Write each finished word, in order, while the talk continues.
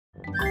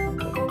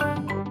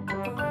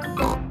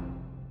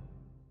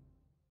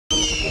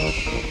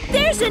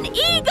There's an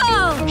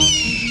eagle!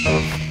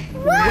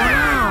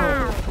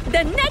 Wow!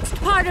 The next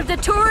part of the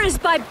tour is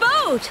by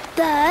boat.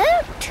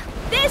 Boat?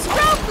 This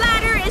rope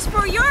ladder is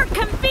for your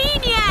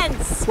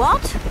convenience.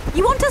 What?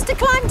 You want us to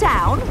climb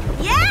down?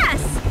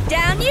 Yes!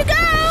 Down you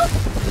go!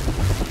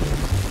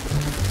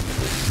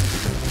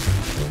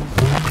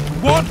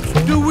 What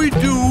do we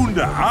do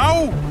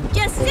now?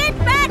 Just sit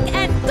back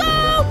and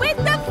go with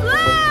the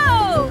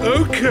flow!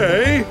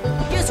 Okay.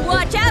 Just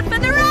watch out for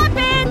the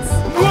rapids!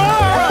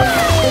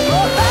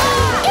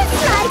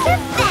 It's like a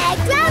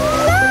fairground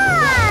ride!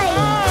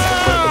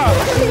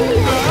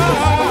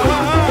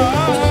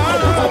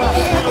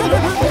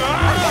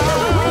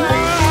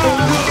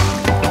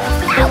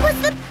 That was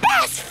the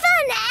best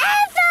fun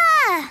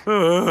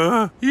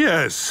ever!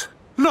 Yes.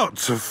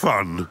 Lots of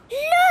fun.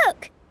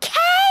 Look!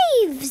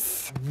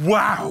 Caves!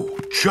 Wow!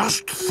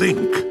 Just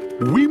think.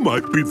 We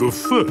might be the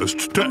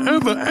first to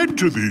ever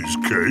enter these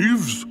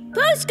caves.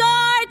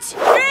 Postcards!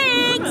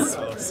 Drinks!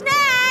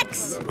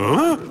 Snacks!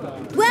 Huh?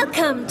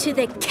 Welcome to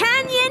the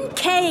Canyon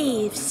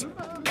Caves.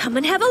 Come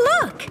and have a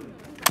look.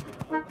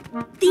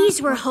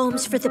 These were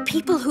homes for the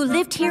people who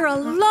lived here a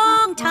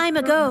long time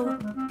ago.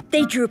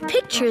 They drew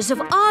pictures of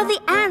all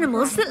the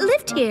animals that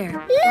lived here.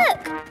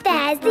 Look!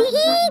 There's the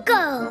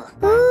eagle!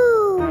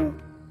 Ooh!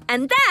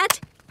 And that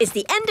is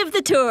the end of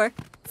the tour.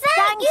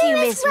 Thank you,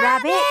 Miss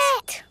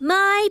Rabbit!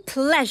 My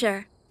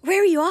pleasure.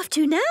 Where are you off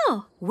to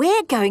now?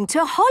 We're going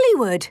to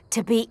Hollywood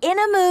to be in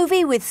a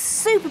movie with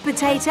Super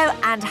Potato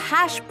and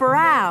Hash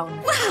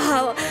Brown.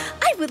 Wow!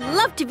 I would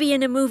love to be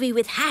in a movie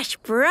with Hash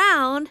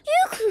Brown.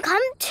 You can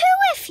come too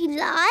if you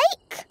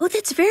like. Oh,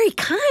 that's very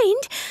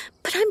kind.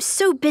 But I'm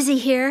so busy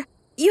here.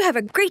 You have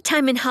a great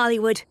time in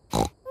Hollywood.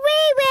 We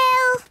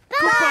will.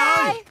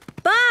 Bye.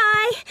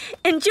 Bye.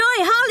 Enjoy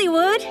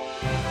Hollywood.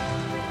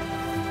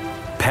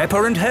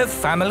 Peppa and her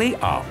family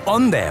are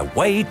on their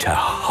way to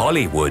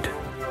Hollywood.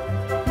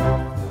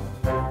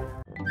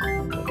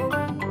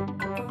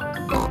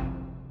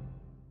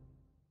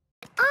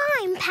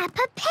 I'm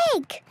Peppa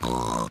Pig.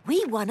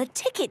 We won a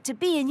ticket to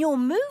be in your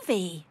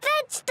movie.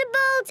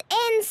 Vegetables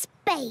in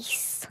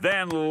space.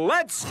 Then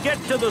let's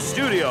get to the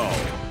studio.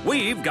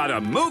 We've got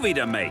a movie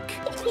to make.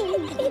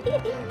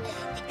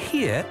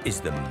 Here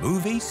is the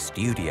movie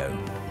studio.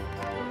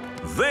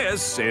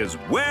 This is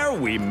where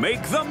we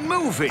make the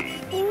movie.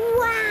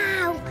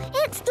 Wow!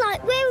 It's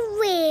like we're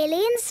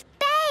really in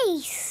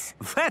space.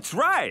 That's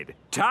right.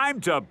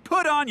 Time to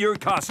put on your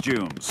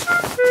costumes.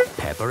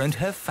 Peppa and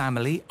her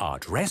family are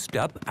dressed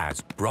up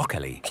as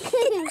broccoli.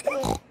 You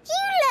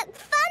look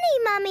funny,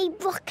 Mummy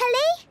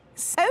Broccoli.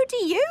 So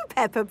do you,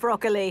 Peppa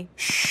Broccoli.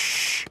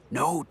 Shh!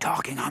 No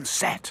talking on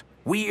set.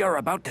 We are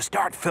about to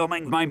start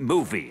filming my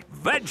movie,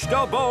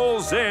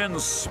 Vegetables in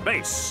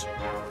Space.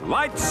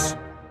 Lights,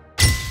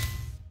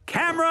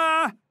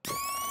 camera,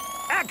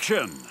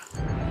 action!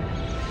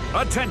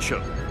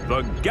 Attention!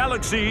 The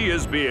galaxy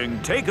is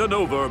being taken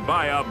over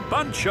by a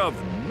bunch of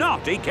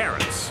naughty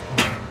carrots.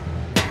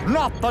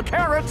 Not the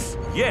carrots!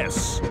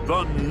 Yes,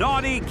 the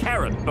naughty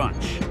carrot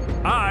bunch.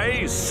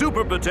 I,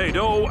 Super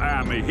Potato,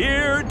 am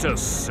here to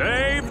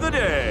save the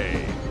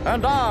day.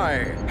 And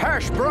I,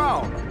 Hash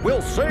Brown,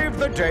 will save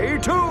the day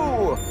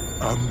too!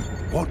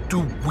 What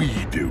do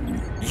we do?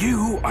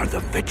 You are the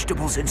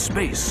vegetables in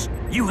space.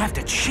 You have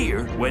to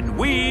cheer when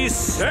we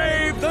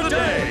save the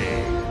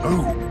day.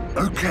 Oh,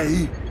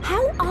 okay.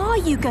 How are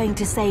you going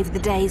to save the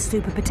day,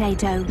 Super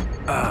Potato?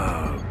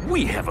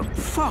 We haven't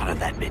thought of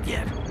that bit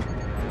yet.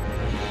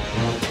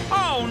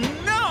 Oh,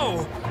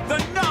 no!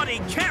 The naughty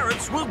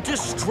carrots will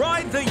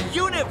destroy the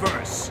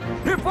universe!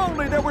 If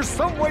only there was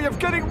some way of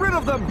getting rid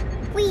of them!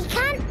 We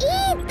can't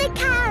eat the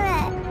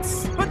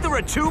carrots. But there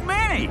are too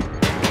many!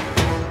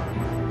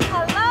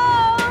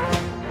 Hello?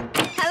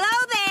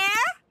 Hello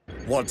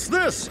there? What's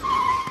this?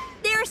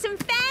 There are some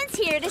fans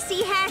here to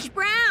see Hash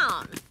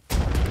Brown.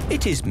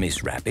 It is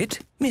Miss Rabbit,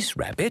 Miss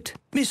Rabbit,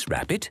 Miss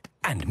Rabbit,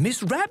 and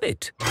Miss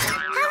Rabbit.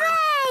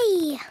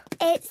 Hooray!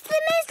 It's the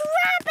Miss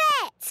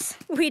Rabbit.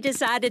 We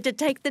decided to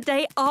take the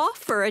day off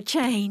for a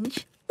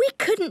change. We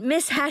couldn't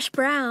miss Hash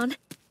Brown.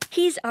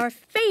 He's our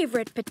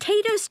favorite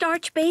potato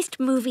starch-based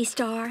movie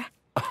star.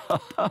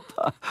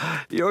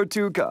 You're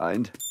too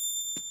kind.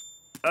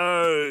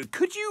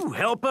 Could you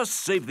help us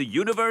save the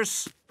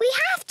universe? We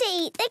have to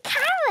eat the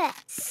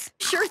carrots.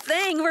 Sure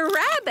thing, we're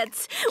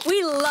rabbits.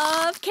 We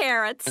love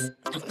carrots. Save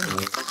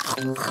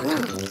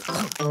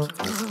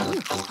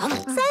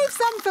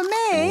some for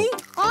me.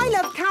 I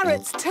love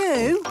carrots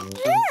too.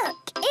 Look,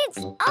 it's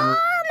our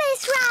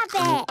Miss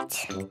Rabbit.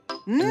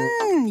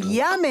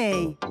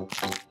 Yummy.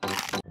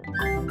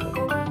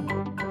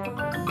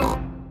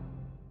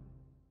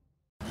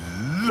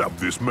 Love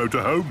this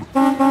motorhome.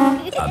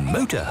 A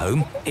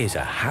motorhome is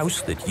a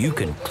house that you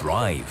can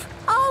drive.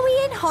 Are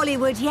we in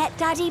Hollywood yet,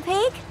 Daddy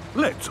Pig?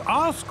 Let's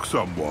ask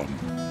someone.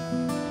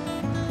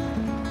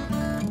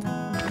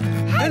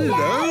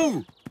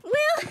 Hello.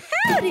 Well,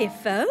 howdy,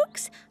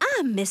 folks.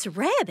 I'm Miss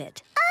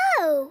Rabbit.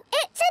 Oh,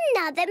 it's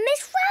another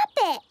Miss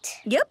Rabbit.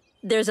 Yep,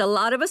 There's a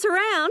lot of us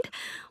around.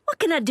 What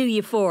can I do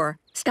you for?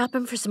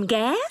 Stopping for some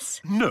gas?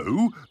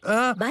 No,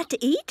 Bite to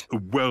eat?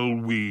 well,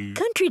 we...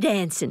 Country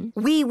dancing?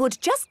 We would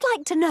just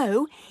like to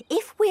know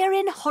if we're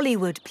in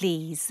Hollywood,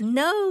 please.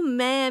 No,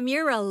 ma'am,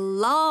 you're a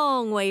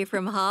long way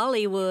from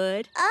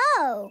Hollywood.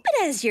 Oh. But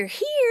as you're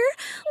here,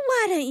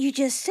 why don't you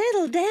just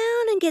settle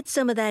down and get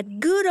some of that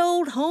good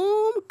old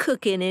home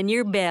cooking in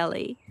your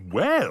belly?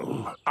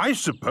 Well, I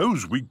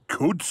suppose we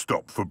could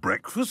stop for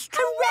breakfast.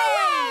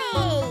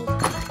 Hooray!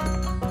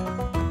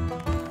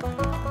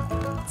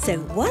 So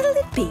what'll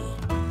it be?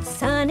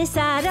 Sunny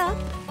side up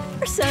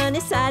or sunny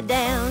side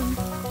down?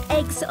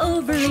 Eggs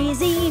over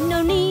easy,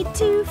 no need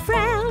to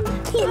frown.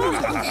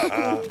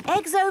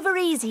 Eggs over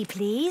easy,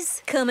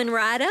 please. Coming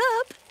right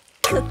up.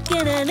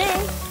 Cooking an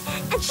egg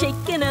and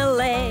shaking a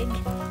leg.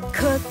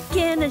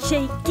 Cooking and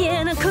shaking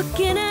and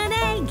cooking an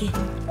egg.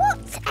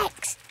 What's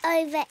X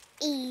over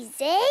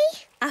easy?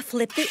 I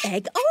flip the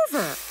egg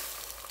over.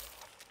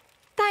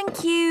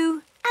 Thank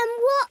you. And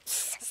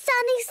what's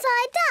sunny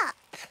side up?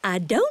 I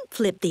don't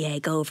flip the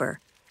egg over.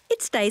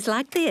 It stays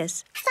like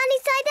this. Sunny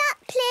side up,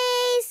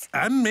 please.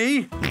 And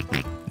me.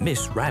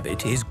 Miss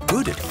Rabbit is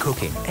good at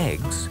cooking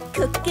eggs.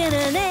 Cooking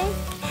an egg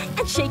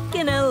and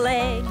shaking a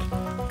leg.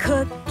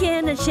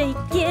 Cooking and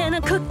shaking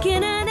and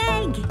cooking an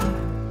egg.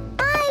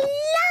 I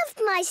love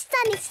my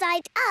sunny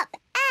side up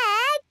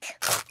egg.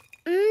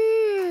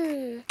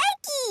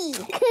 Eggy.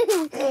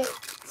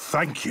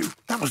 Thank you.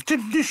 That was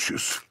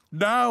delicious.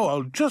 Now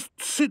I'll just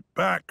sit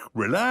back,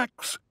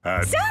 relax,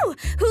 and... So,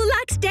 who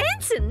likes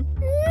dancing?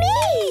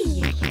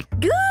 Me.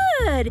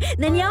 Good.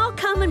 Then y'all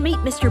come and meet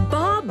Mr.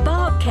 Bob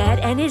Bobcat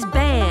and his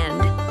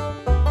band.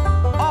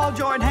 All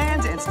join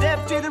hands and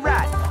step to the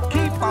right.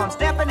 Keep on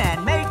stepping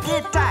and make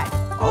it tight.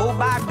 Oh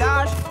my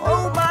gosh,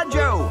 oh my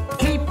Joe.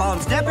 Keep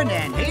on stepping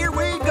and here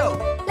we go.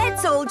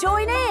 Let's all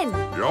join in.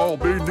 Y'all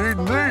be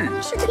needing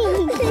these.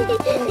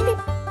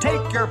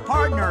 Take your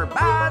partner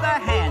by the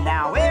hand.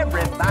 Now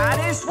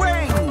everybody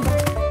swing.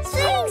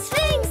 Swing,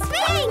 swing,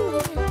 swing.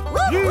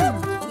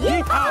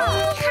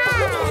 Yeehaw!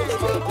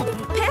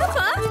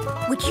 Peppa,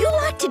 would you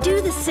like to do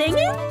the singing?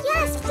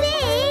 Yes,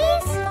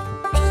 please.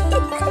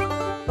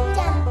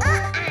 Jump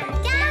up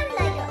and down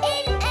like you're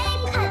in a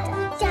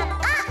puddle.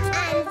 Jump up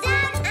and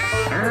down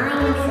and...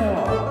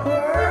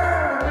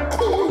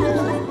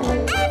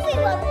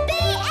 Everyone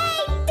be a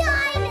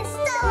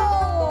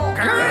dinosaur!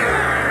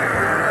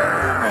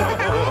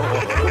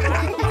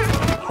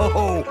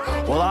 Oh,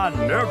 well, I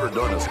never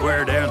done a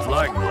square dance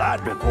like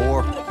that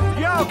before.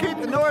 Y'all keep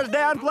the noise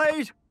down,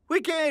 please.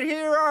 We can't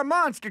hear our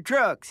monster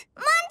trucks.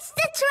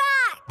 Monster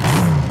truck!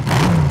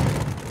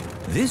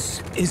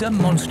 This is a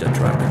monster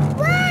truck.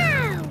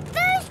 Wow!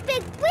 Those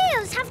big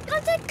wheels have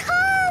got a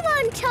car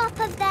on top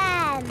of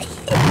them.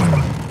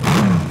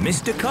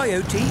 Mr.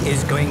 Coyote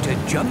is going to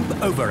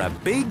jump over a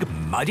big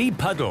muddy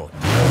puddle.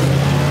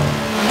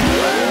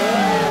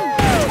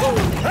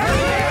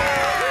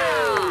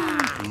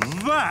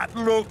 That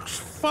looks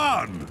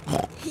fun.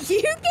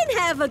 You can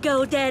have a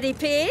go, Daddy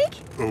Pig.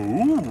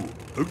 Oh,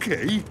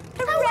 okay.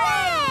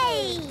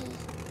 Hooray!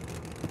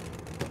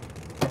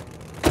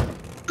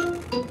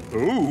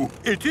 Oh,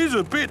 it is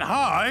a bit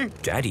high.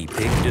 Daddy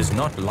Pig does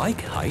not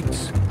like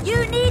heights.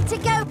 You need to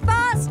go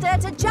faster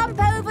to jump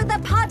over the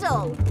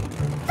puddle.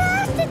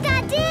 Faster,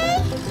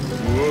 Daddy!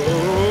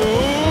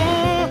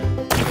 Whoa!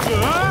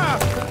 Ah!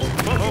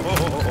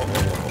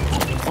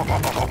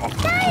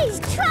 Daddy's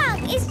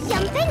truck is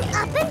jumping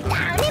up and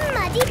down in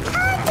muddy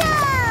puddles.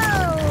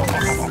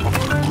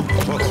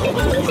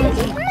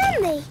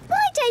 Mummy,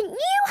 why don't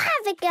you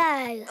have a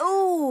go?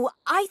 Oh,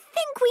 I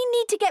think we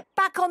need to get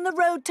back on the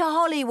road to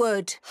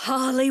Hollywood.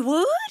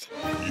 Hollywood?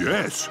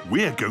 Yes,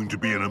 we're going to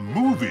be in a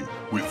movie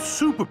with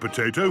Super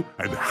Potato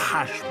and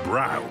Hash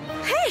Brown.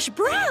 Hash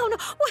Brown?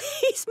 Well,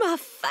 he's my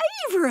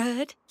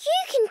favourite.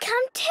 You can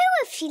come too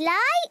if you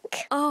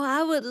like. Oh,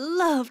 I would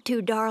love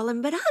to,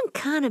 darling, but I'm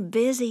kind of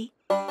busy.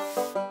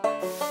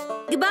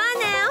 Goodbye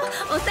now.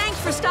 Oh, thanks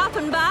for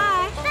stopping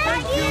by.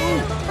 Thank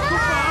you.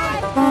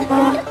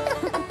 Bye.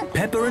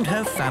 Peppa and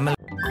her family...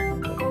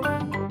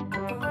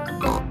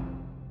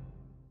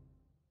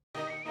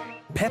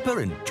 Peppa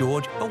and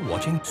George are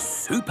watching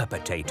Super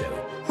Potato.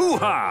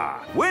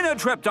 Hoo-ha! Win a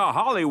trip to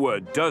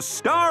Hollywood to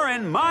star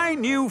in my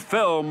new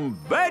film,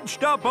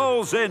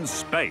 Vegetables in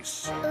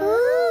Space.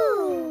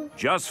 Ooh.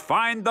 Just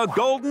find the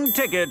golden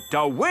ticket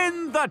to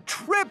win the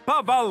trip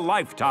of a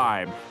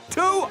lifetime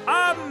to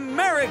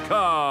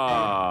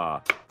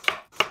America!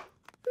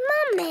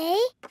 Mummy,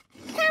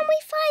 can we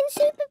find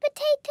Super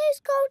Potato's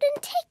golden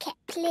ticket,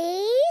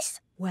 please?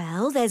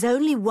 Well, there's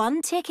only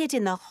one ticket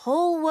in the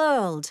whole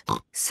world,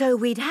 so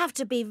we'd have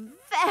to be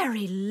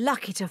very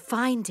lucky to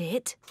find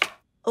it.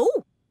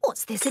 Oh,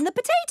 what's this in the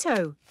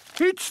potato?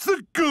 It's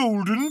the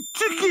golden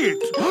ticket.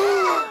 Does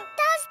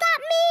that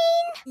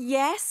mean...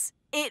 Yes,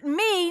 it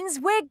means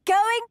we're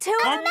going to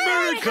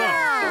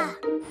America!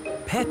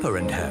 Peppa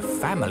and her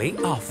family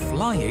are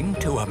flying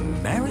to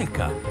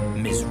America.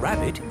 Miss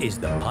Rabbit is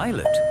the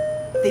pilot.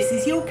 This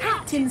is your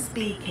captain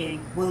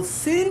speaking. We'll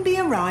soon be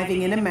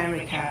arriving in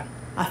America.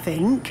 I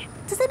think.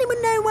 Does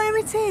anyone know where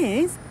it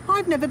is?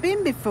 I've never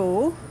been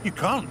before. You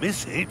can't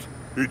miss it.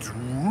 It's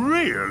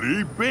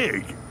really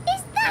big.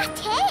 Is that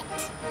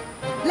it?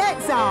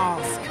 Let's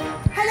ask.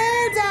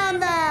 Hello down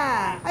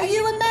there. Are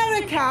you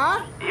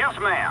America? Yes,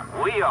 ma'am,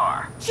 we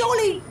are.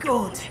 Jolly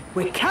good.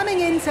 We're coming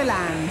into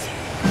land.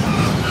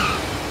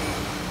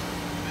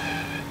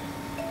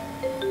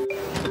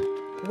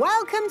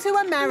 Welcome to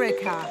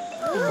America.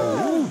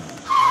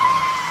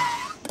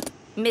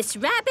 Miss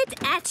Rabbit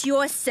at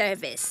your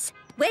service.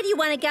 Where do you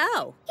want to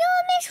go?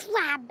 You're Miss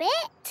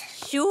Rabbit?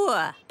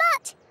 Sure.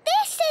 But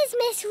this is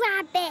Miss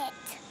Rabbit.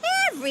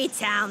 Every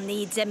town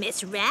needs a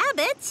Miss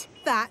Rabbit.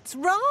 That's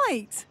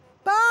right.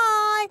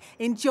 Bye.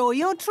 Enjoy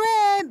your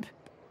trip.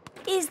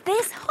 Is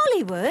this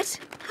Hollywood?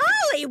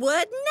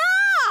 Hollywood?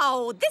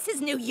 No! This is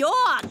New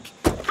York.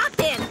 Hop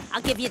in.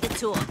 I'll give you the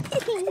tour.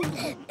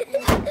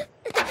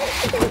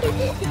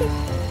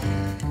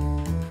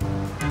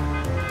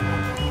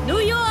 New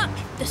York,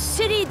 the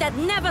city that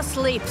never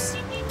sleeps.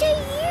 Do you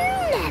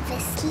never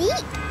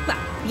sleep? Well,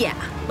 yeah,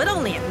 but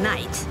only at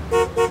night.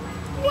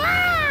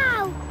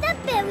 Wow! The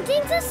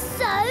buildings are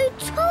so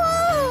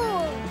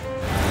tall!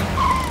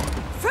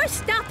 First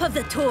stop of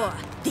the tour,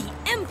 the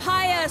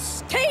Empire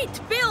State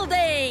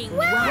Building.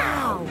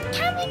 Wow!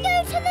 Can we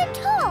go to the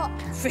top?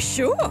 For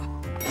sure.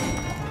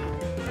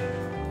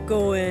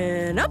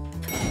 Going up.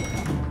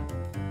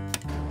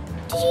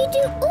 Do you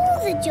do all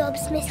the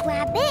jobs, Miss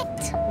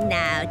Rabbit?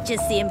 Now,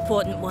 just the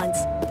important ones.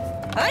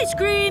 Ice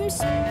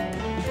creams.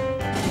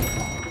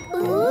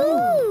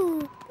 Ooh!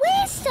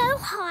 We're so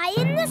high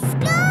in the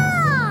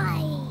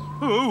sky!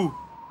 Oh,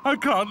 I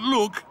can't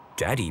look.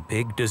 Daddy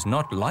Pig does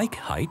not like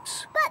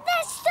heights. But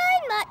there's so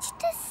much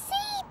to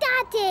see,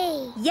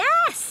 Daddy!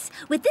 Yes!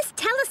 With this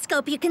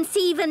telescope, you can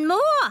see even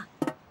more.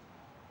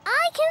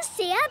 I can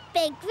see a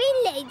big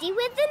green lady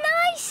with an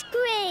ice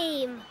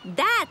cream.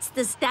 That's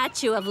the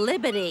Statue of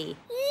Liberty.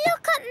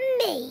 Look at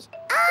me.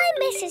 I'm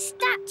Mrs.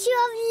 Statue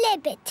of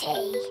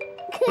Liberty.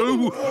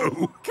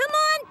 Oh. Come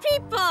on,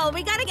 people.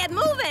 We gotta get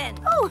moving.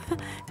 Oh,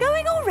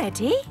 going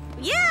already?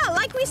 Yeah,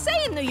 like we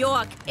say in New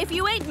York, if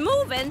you ain't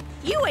moving,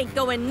 you ain't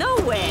going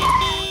nowhere.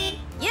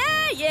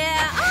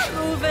 Yeah, I'm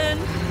moving.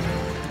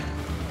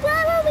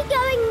 Where are we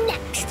going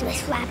next,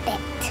 Miss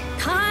Rabbit?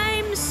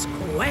 Times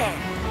Square.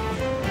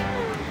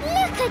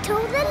 Look at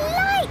all the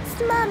lights,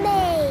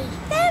 Mummy.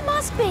 There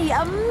must be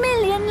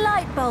 1,000,000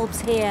 light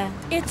bulbs here.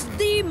 It's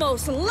the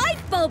most light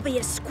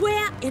bulbiest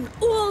square in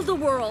all the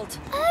world.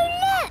 Oh,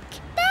 look.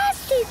 There's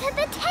Super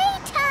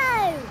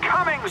Potato.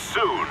 Coming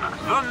soon,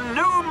 the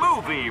new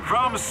movie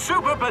from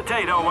Super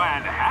Potato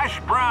and Hash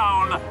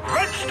Brown,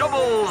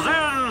 Vegetables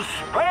in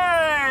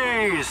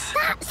Space.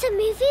 That's a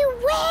movie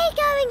we're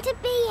going to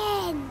be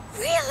in.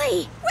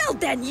 Really? Well,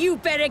 then you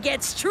better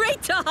get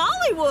straight to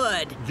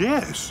Hollywood.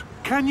 Yes.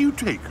 Can you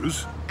take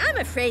us? I'm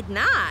afraid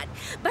not,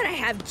 but I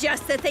have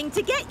just the thing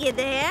to get you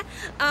there.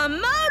 A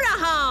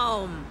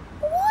motorhome.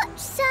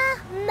 What's a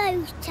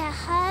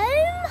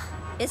motorhome?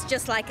 It's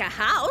just like a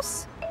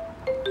house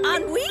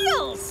on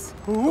wheels.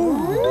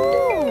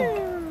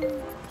 Ooh.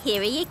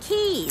 Here are your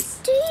keys.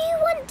 Do you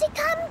want to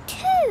come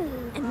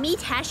too? And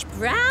meet Hash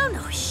Brown?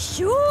 Oh,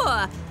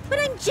 sure. But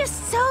I'm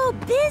just so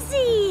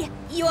busy.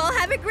 You all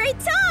have a great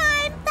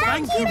time.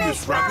 Thank you,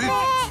 Miss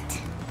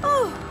Rabbit.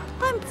 Oh,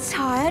 I'm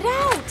tired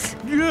out.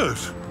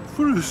 Yes.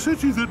 For a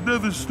city that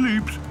never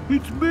sleeps,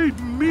 it's made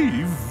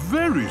me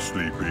very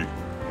sleepy.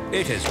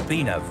 It has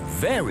been a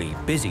very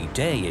busy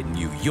day in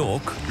New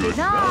York. Good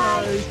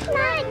night.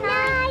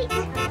 Night-night.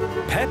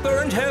 Peppa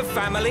and her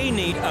family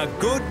need a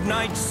good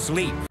night's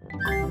sleep.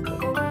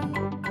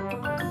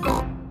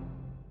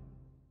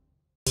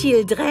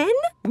 Children,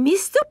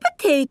 Mr.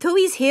 Potato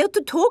is here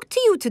to talk to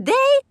you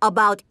today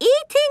about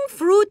eating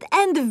fruit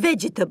and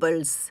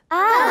vegetables.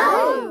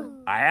 Oh!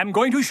 I am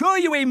going to show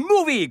you a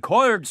movie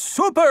called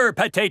Super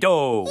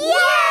Potato.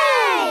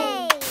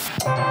 Yay!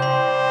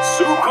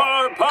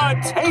 Super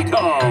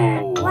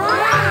Potato.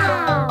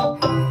 Wow!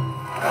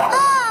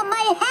 Oh,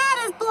 my hat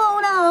is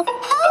blown off.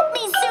 Help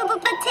me, Super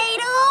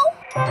Potato!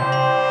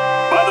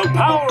 By the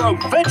power of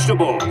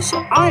vegetables,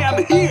 I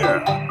am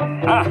here.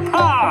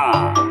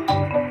 Aha!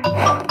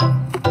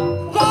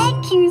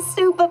 Thank you,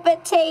 Super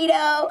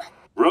Potato.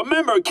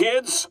 Remember,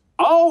 kids,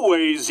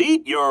 always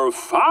eat your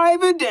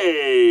 5 a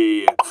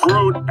day.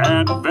 Fruit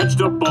and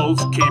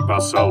vegetables keep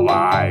us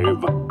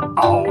alive.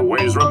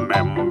 Always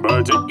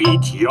remember to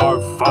eat your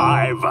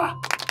 5.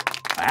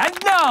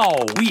 And now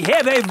we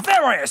have a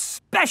very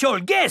special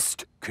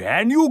guest.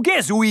 Can you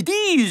guess who it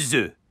is?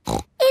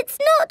 It's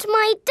not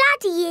my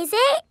daddy, is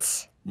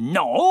it?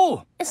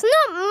 No. It's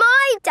not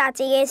my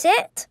daddy, is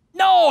it?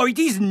 No, it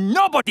is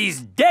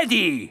nobody's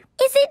daddy.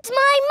 Is it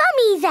my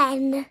mummy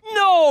then?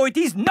 No, it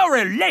is no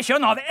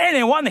relation of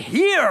anyone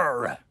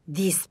here.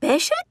 The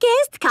special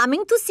guest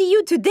coming to see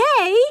you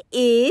today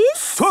is...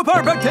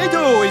 Super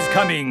Potato is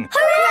coming.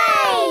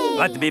 Hooray!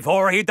 But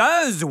before he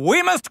does,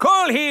 we must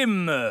call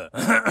him...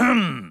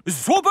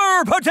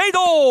 Super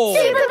Potato!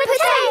 Super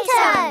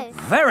Potato!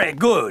 Very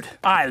good.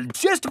 I'll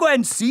just go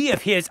and see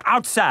if he is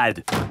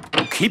outside.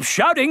 Keep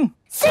shouting.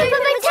 Super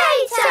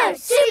potato!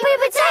 Super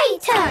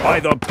potato! By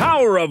the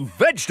power of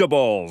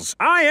vegetables,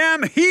 I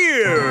am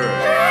here!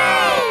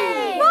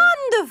 Hooray!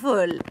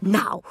 Wonderful!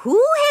 Now, who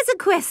has a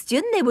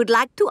question they would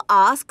like to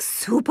ask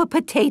Super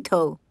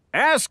Potato?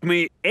 Ask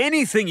me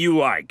anything you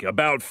like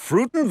about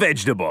fruit and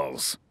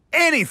vegetables.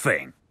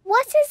 Anything.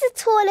 What is the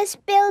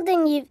tallest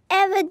building you've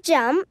ever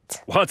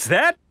jumped? What's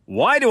that?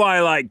 Why do I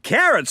like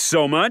carrots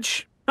so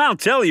much? I'll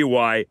tell you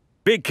why.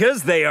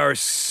 Because they are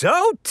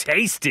so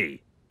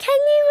tasty. Can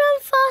you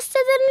run faster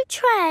than a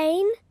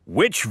train?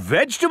 Which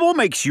vegetable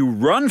makes you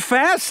run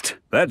fast?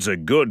 That's a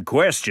good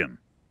question.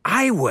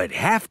 I would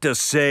have to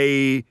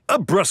say a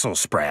Brussels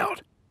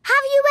sprout.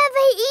 Have you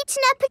ever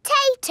eaten a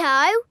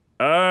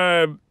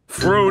potato?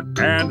 Fruit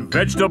and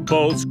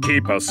vegetables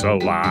keep us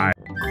alive.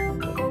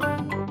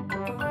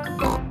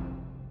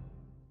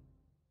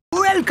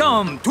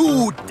 Welcome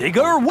to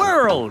Digger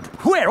World,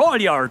 where all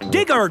your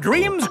digger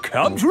dreams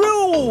come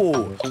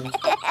true.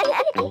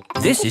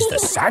 This is the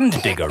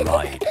Sand Digger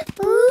ride.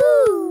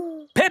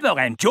 Ooh. Peppa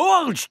and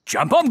George,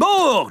 jump on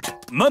board.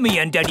 Mummy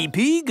and Daddy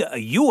Pig,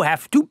 you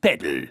have to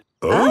pedal.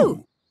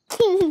 Oh.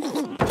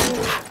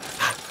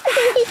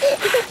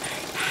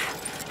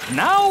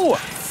 Now,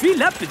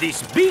 fill up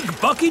this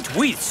big bucket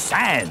with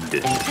sand.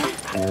 This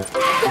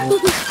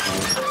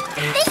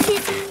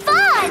is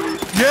fun!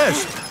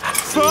 Yes,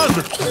 fun!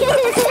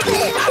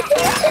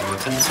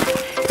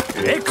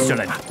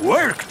 Excellent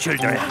work,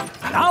 children.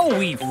 Now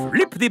we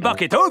flip the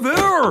bucket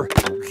over,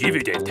 give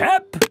it a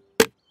tap,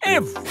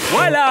 and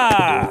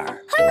voila!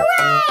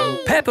 Hooray!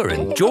 Peppa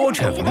and George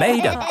have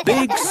made a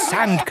big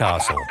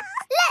sandcastle.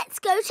 Let's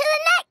go to the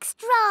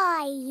next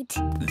ride.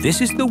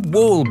 This is the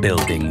wall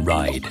building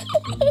ride.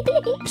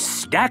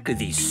 Stack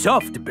these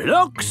soft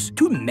blocks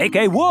to make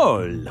a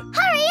wall.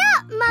 Hurry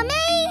up,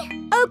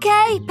 Mummy!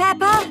 OK,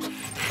 Peppa.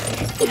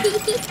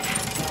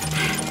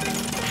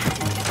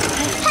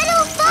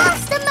 Pedal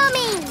faster,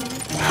 Mummy!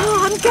 Oh,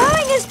 I'm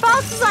going as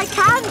fast as I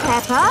can,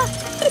 Peppa.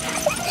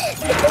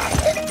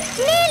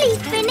 Nearly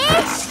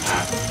finished.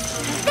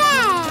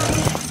 There!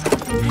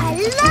 A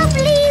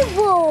lovely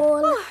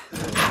wall.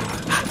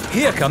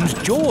 Here comes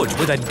George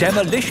with a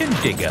demolition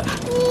digger.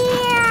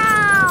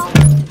 Meow.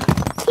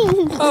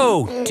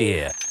 Oh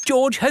dear,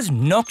 George has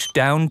knocked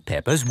down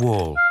Peppa's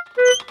wall.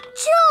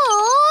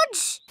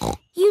 George!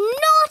 You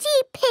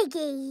naughty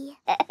piggy!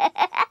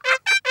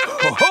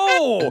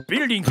 Ho-ho!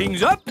 Building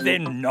things up,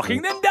 then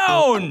knocking them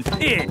down.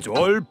 It's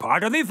all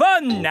part of the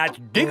fun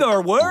at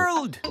Digger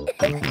World.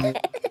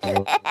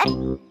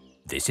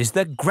 This is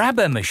the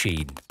grabber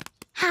machine.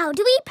 How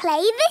do we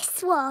play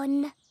this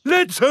one?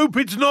 Let's hope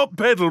it's not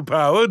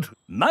pedal-powered.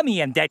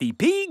 Mummy and Daddy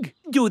Pig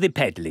do the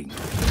peddling.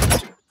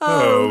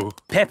 Oh.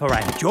 Peppa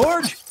and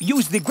George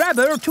use the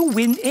grabber to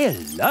win a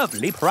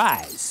lovely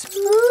prize.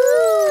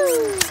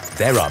 Ooh.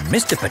 There are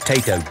Mr.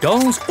 Potato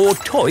dolls or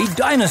toy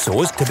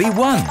dinosaurs to be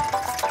won.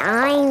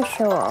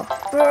 Dinosaur.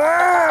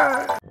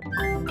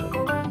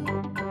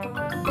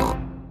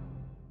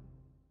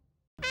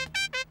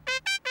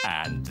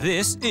 And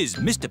this is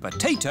Mr.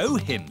 Potato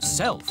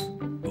himself.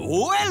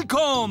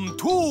 Welcome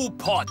to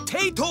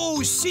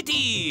Potato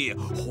City,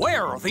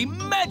 where the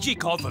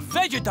magic of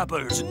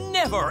vegetables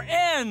never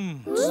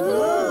ends.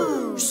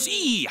 Ooh.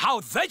 See how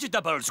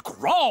vegetables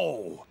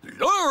grow,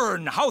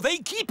 learn how they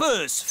keep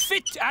us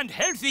fit and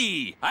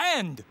healthy,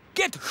 and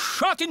get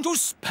shot into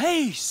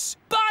space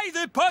by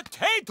the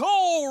potato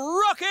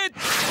rocket.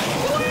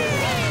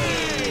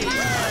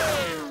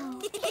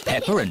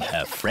 Peppa and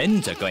her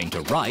friends are going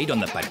to ride on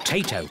the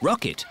potato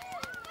rocket.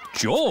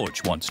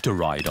 George wants to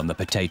ride on the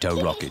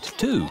potato rocket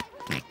too.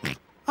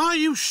 Are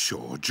you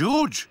sure,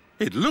 George?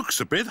 It looks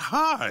a bit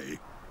high.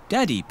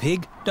 Daddy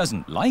Pig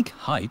doesn't like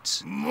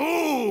heights.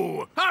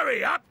 Moo!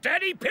 Hurry up,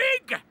 Daddy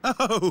Pig!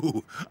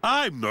 Oh,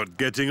 I'm not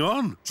getting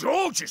on.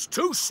 George is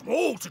too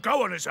small to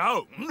go on his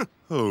own.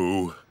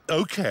 Oh,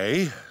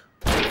 OK.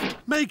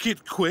 Make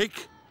it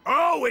quick.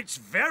 Oh, it's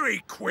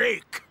very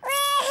quick.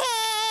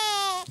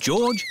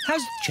 George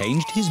has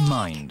changed his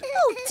mind.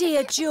 Oh,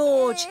 dear,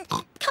 George.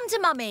 Come to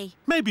Mummy.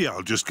 Maybe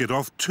I'll just get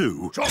off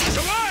too. Chops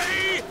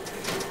away!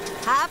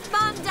 Have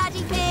fun,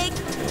 Daddy Pig.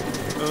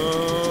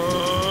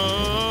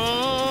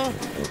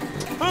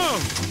 Oh,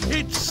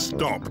 it's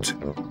stopped.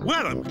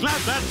 Well, I'm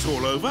glad that's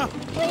all over.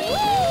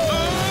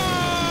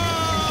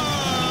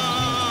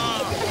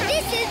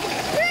 This is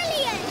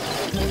brilliant!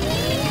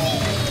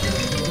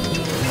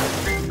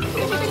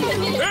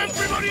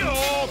 Everybody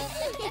off!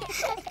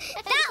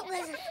 That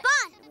was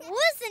fun,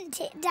 wasn't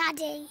it,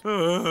 Daddy?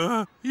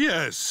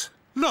 Yes.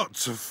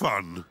 Lots of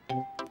fun.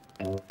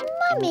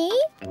 Mummy,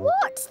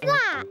 what's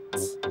that?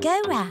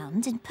 Go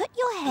round and put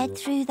your head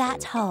through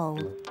that hole.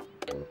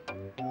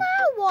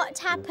 Now what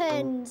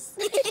happens?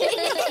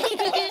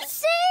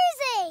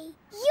 Suzy!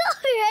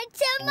 You're a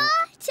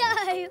tomato!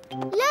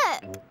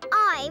 Look,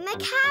 I'm a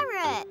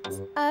carrot.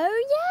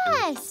 Oh,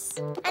 yes.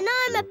 And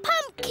I'm a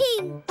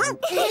pumpkin.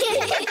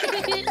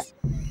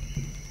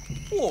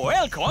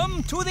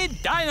 Welcome to the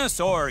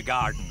dinosaur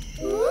garden.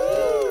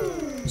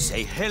 Ooh.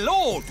 Say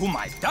hello to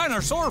my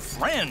dinosaur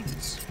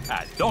friends.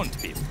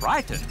 Don't be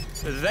frightened.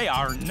 They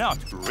are not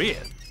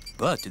real.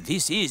 But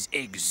this is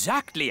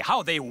exactly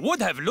how they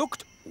would have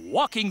looked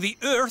walking the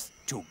earth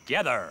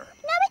together.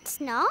 No, it's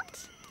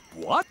not.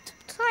 What?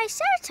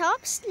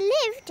 Triceratops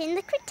lived in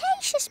the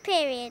Cretaceous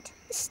period.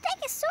 The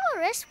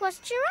Stegosaurus was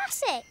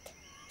Jurassic.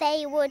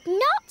 They would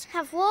not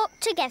have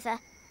walked together.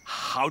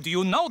 How do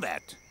you know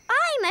that?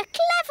 I'm a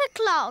clever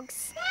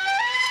clogs.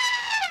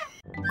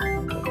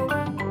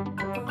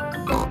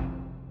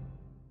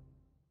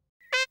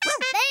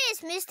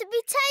 There's Mr.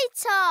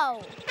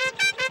 Potato.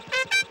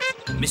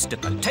 Mr.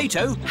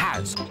 Potato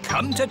has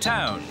come to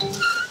town.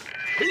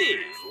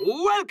 Please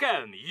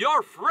welcome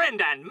your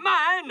friend and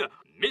mine,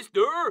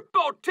 Mr.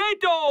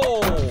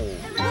 Potato!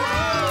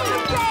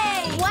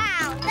 Hooray!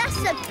 Wow,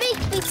 that's a big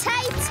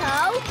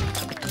potato.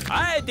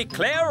 I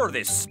declare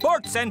the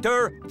sports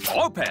center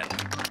open.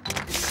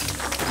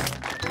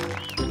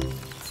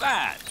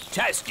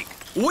 Fantastic!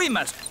 We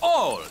must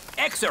all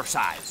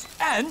exercise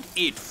and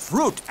eat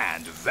fruit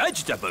and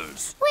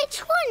vegetables.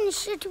 Which one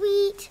should we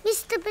eat,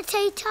 Mr.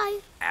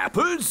 Potato?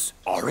 Apples,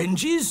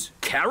 oranges,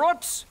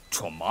 carrots,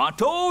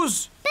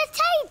 tomatoes.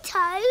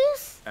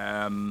 Potatoes?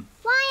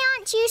 Why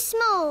aren't you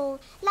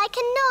small, like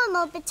a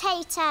normal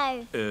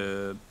potato?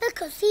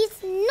 Because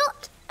he's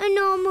not a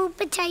normal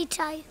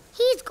potato.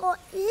 He's got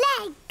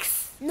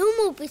legs.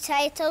 Normal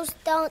potatoes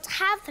don't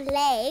have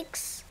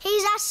legs.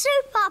 He's a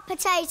super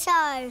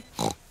potato.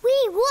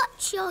 We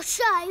watch your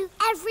show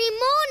every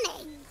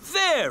morning.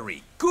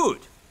 Very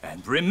good.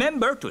 And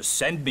remember to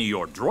send me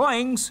your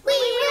drawings. We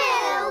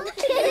will.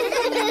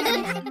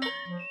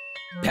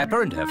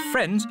 Peppa and her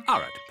friends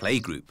are at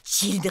playgroup.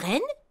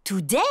 Children,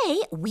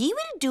 today we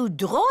will do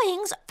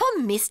drawings for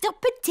Mr.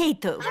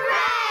 Potato.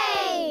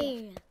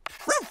 Hooray!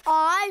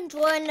 I'm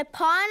drawing a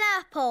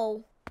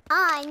pineapple.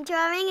 I'm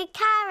drawing a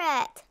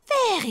carrot.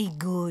 Very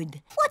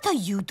good. What are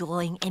you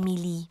drawing,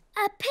 Emily?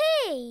 A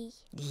pea.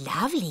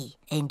 Lovely.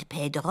 And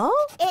Pedro?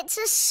 It's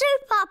a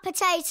super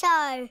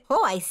potato.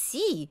 Oh, I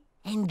see.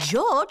 And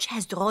George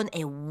has drawn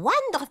a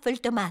wonderful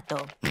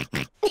tomato.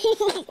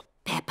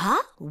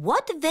 Peppa,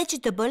 what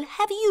vegetable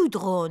have you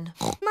drawn?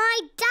 My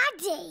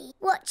daddy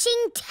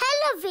watching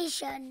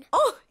television.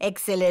 Oh,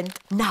 excellent.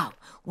 Now,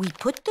 we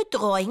put the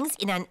drawings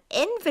in an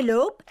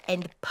envelope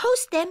and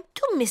post them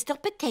to Mr.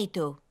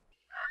 Potato.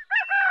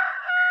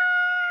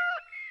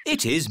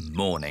 It is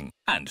morning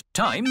and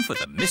time for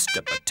the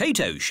Mr.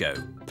 Potato Show.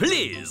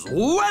 Please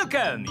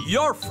welcome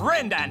your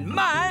friend and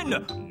mine,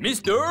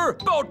 Mr.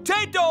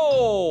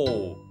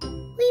 Potato!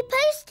 We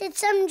posted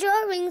some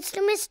drawings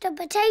to Mr.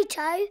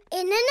 Potato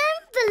in an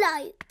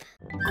envelope.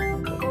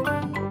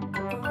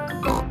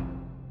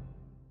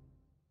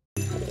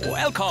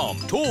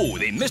 Welcome to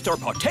the Mr.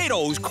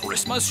 Potato's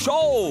Christmas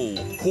Show,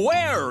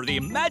 where the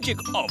magic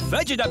of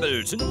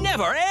vegetables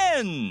never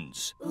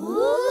ends.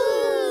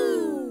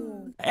 Ooh!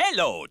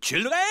 Hello,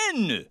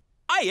 children.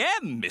 I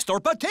am Mr.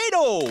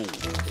 Potato.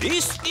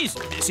 This is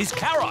Mrs.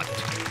 Carrot.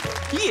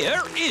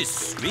 Here is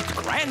Sweet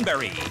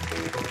Cranberry.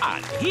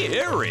 And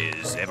here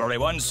is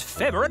everyone's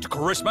favorite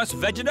Christmas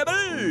vegetable,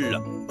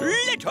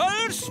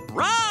 Little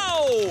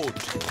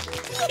Sprout.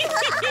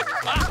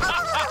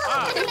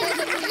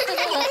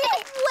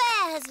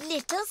 Where's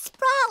Little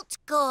Sprout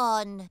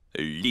gone?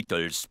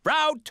 Little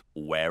Sprout,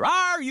 where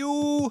are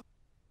you?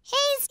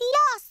 He's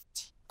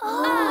lost.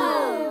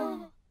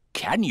 Oh!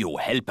 Can you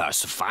help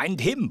us find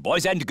him,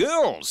 boys and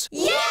girls?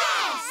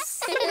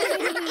 Yes!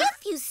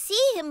 If you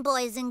see him,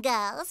 boys and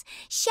girls,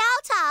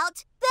 shout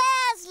out,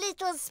 "There's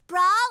Little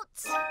Sprout!"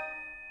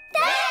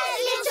 There's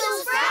Little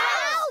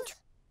Sprout!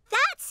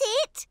 That's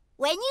it.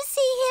 When you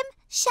see him,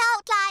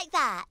 shout like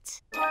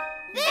that.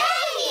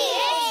 There he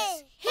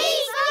is!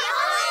 He's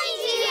behind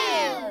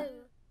you!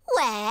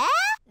 Where?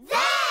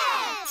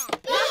 There!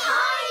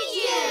 Behind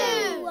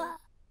you!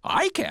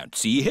 I can't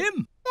see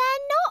him.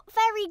 They're not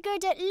very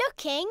good at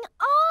looking,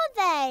 are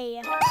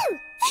they?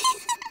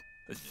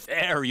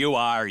 There you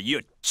are,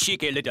 you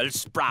cheeky little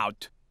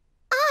sprout.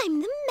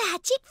 I'm the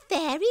magic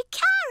fairy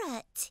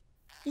carrot.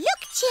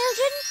 Look,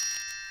 children,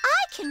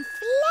 I can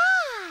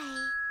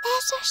fly.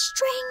 There's a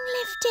string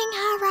lifting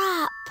her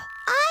up.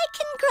 I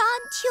can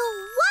grant you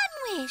one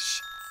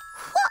wish.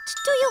 What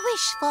do you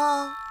wish for?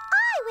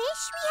 I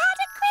wish we had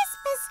a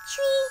Christmas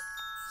tree.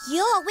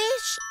 Your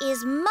wish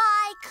is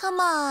my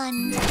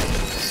command.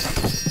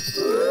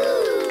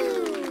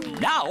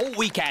 Now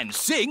we can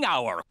sing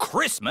our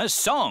Christmas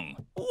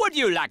song. Would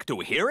you like to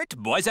hear it,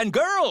 boys and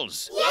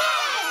girls?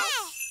 Yes!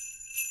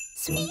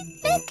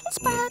 Sweet little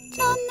sprout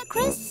on the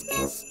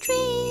Christmas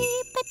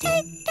tree,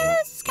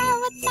 potatoes,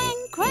 carrots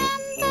and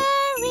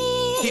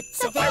cranberries.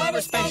 It's a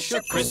very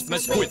special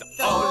Christmas with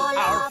all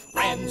our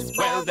friends,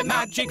 where the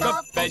magic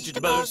of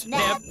vegetables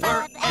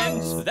never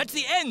ends. That's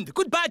the end.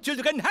 Goodbye,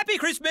 children. Happy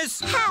Christmas.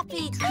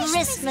 Happy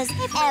Christmas,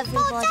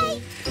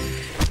 everybody.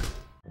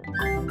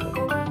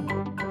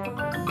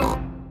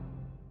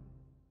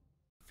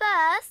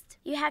 First,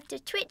 you have to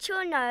twitch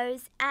your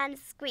nose and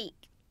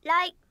squeak,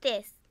 like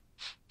this.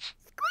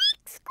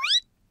 Squeak,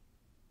 squeak.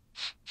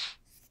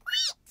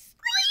 Squeak,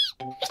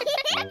 squeak.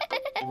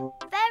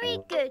 Very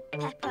good,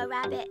 Peppa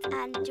Rabbit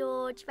and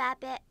George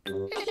Rabbit.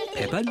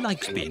 Peppa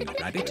likes being a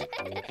rabbit.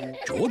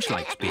 George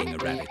likes being a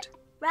rabbit.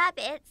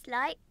 Rabbits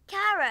like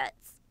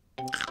carrots.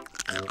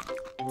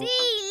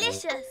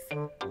 Delicious.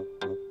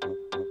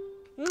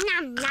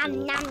 Nom,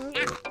 nom, nom,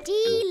 nom.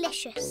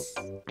 Delicious.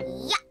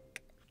 Yuck.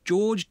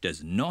 George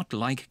does not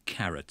like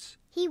carrots.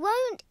 He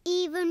won't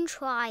even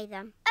try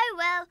them. Oh,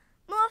 well,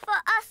 more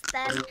for us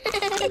then.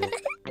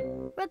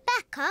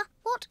 Rebecca,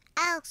 what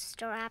else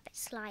do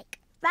rabbits like?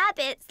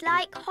 Rabbits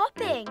like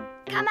hopping.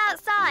 Come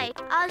outside,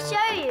 I'll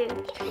show you.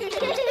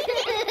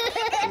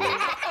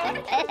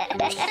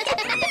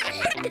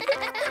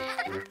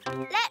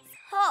 Let's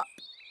hop.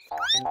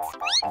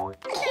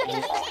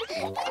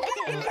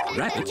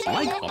 Rabbits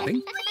like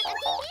hopping.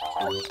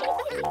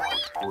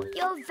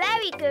 You're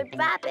very good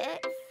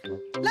rabbits.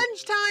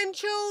 Lunchtime,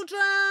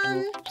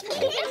 children!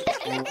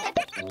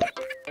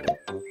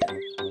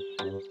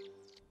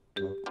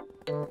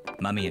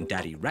 Mummy and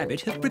Daddy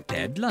Rabbit have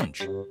prepared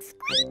lunch.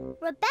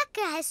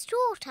 Rebecca has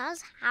taught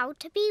us how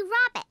to be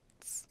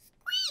rabbits.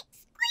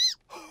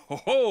 Ho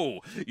ho!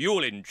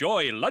 You'll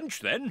enjoy lunch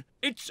then.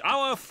 It's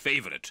our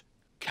favourite.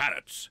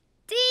 Carrots.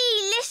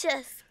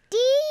 Delicious.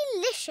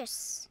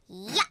 Delicious.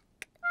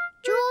 Yuck.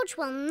 George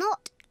will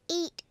not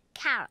eat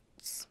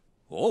carrots.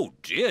 Oh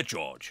dear,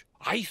 George.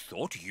 I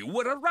thought you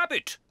were a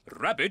rabbit.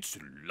 Rabbits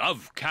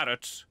love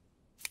carrots.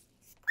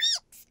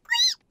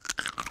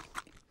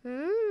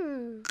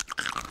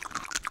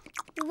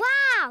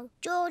 Wow,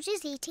 George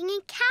is eating a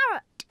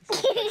carrot.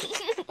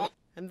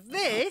 And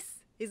this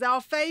is our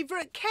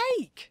favourite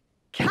cake.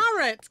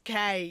 Carrot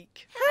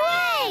cake.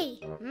 Hooray!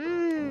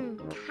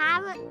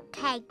 Carrot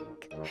cake.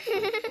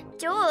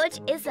 George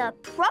is a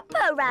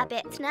proper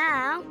rabbit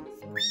now.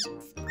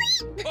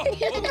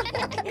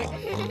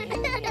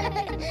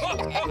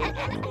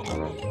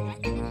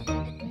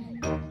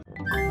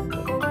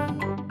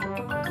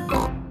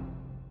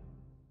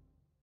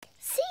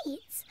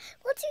 Seeds?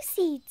 What do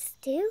seeds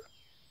do?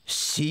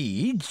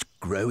 Seeds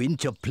grow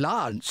into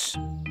plants.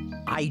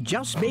 I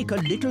just make a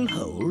little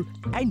hole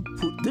and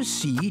put the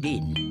seed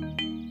in.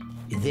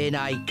 Then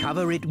I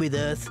cover it with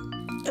earth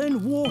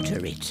and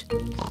water it.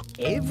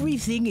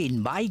 Everything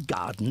in my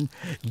garden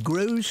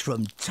grows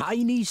from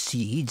tiny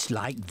seeds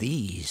like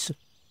these.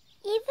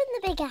 Even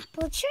the big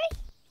apple tree?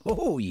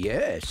 Oh,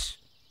 yes.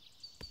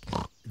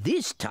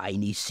 This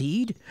tiny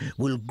seed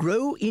will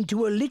grow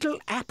into a little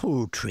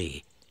apple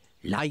tree,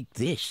 like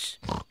this.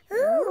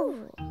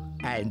 Ooh!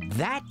 And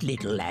that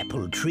little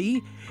apple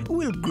tree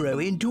will grow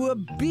into a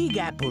big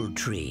apple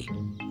tree,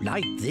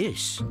 like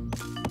this.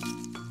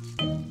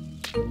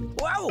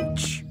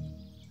 Ouch!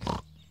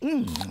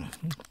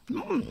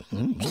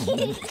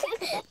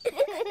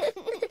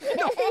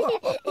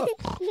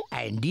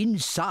 And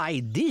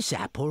inside this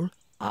apple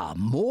are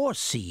more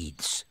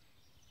seeds.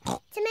 To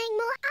make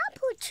more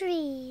apple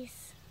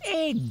trees.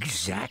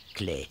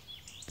 Exactly.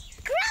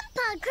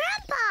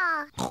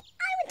 Grandpa! I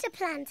want to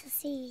plant a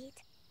seed.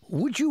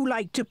 Would you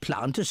like to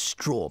plant a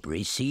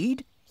strawberry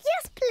seed?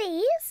 Yes,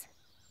 please.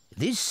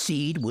 This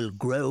seed will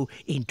grow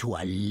into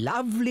a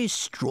lovely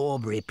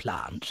strawberry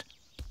plant.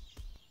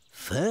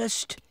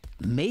 First,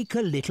 make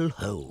a little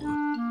hole.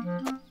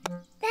 Then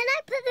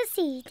I put the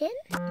seed in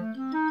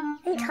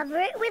and cover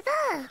it with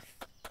earth.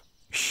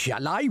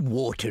 Shall I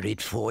water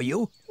it for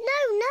you?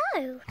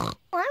 No. I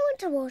want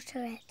to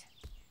water it.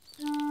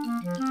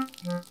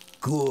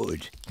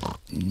 Good.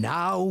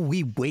 Now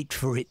we wait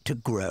for it to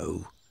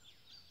grow.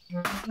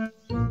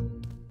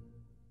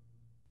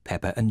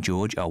 Peppa and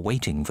George are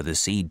waiting for the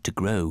seed to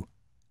grow.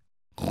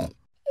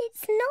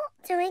 It's not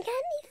doing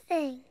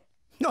anything.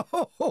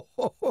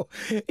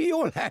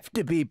 You'll have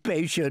to be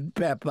patient,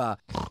 Peppa.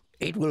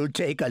 It will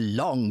take a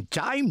long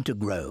time to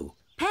grow.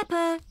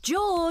 Peppa,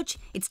 George,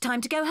 it's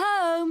time to go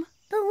home.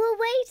 But we're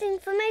waiting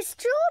for my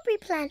strawberry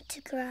plant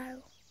to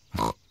grow.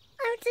 I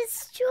want the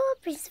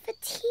strawberries for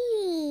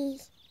tea.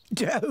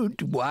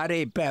 Don't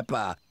worry,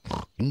 Peppa.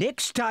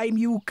 Next time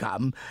you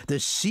come, the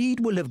seed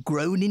will have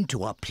grown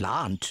into a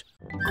plant.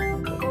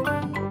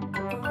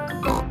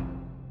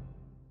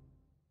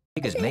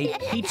 Pig has made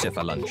pizza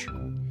for lunch.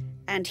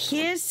 And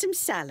here's some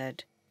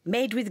salad,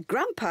 made with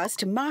Grandpa's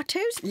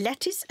tomatoes,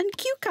 lettuce and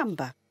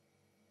cucumber.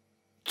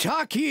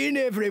 Tuck in,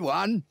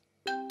 everyone.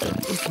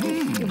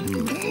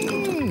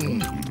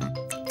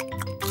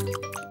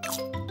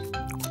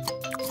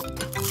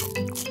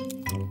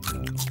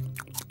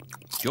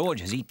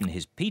 George has eaten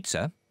his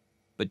pizza,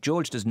 but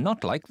George does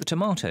not like the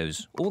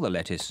tomatoes, or the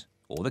lettuce,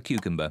 or the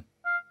cucumber.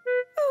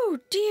 Oh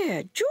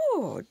dear,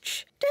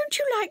 George, don't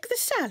you like the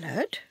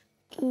salad?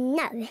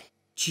 No.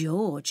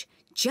 George,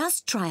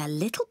 just try a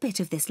little bit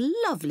of this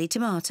lovely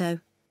tomato.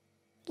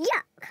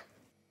 Yuck.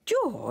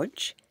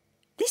 George,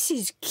 this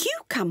is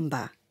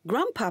cucumber.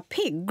 Grandpa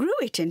Pig grew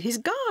it in his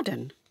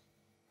garden.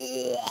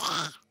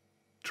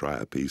 Try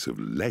a piece of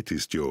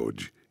lettuce,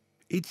 George.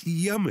 It's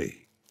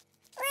yummy.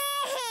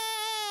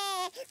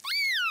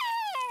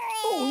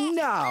 Oh,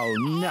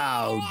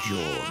 now,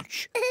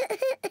 George.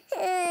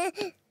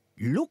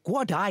 Look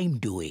what I'm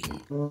doing.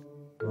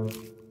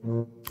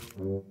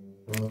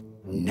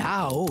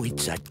 Now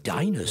it's a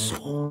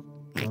dinosaur.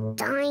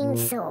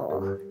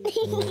 Dine-saw.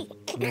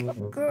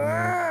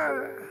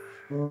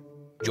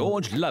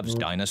 George loves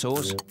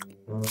dinosaurs.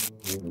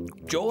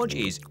 George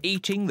is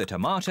eating the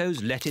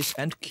tomatoes, lettuce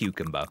and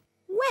cucumber.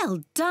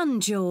 Well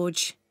done,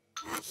 George.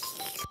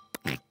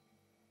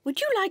 Would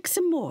you like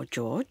some more,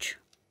 George?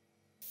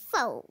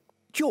 Full.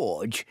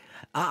 George,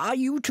 are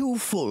you too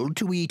full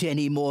to eat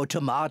any more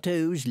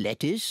tomatoes,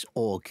 lettuce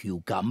or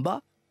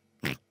cucumber?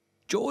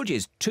 George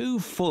is too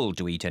full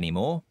to eat any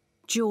more.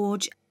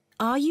 George,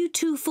 are you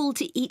too full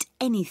to eat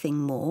anything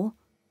more?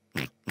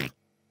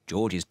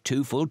 George is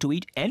too full to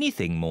eat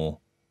anything more.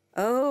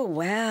 Oh,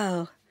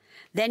 well.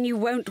 Then you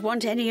won't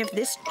want any of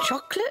this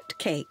chocolate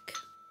cake.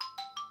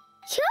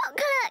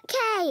 Chocolate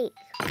cake!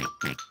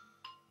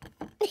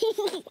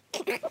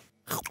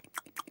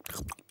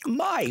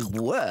 My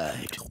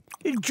word!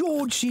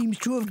 George seems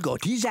to have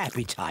got his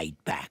appetite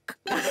back.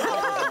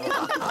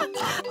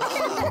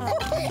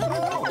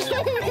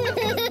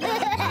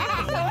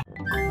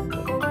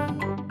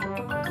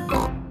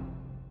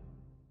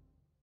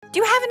 Do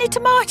you have any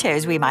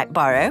tomatoes we might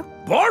borrow?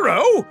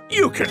 Borrow?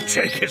 You can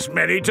take as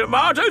many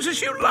tomatoes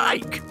as you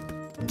like.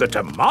 The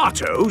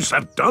tomatoes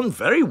have done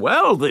very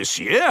well this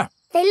year.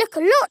 They look a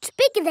lot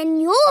bigger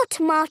than your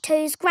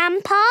tomatoes,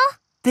 Grandpa.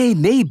 They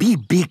may be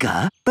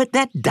bigger, but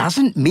that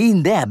doesn't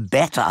mean they're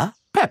better.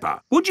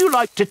 Peppa, would you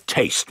like to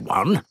taste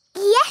one?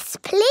 Yes,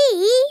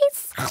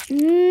 please.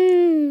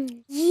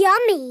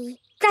 Yummy.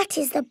 That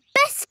is the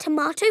best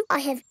tomato I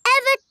have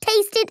ever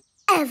tasted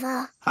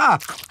ever. How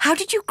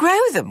did you grow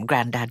them,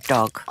 Grandad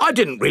Dog? I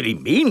didn't really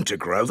mean to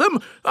grow them.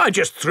 I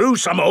just threw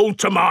some old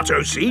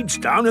tomato seeds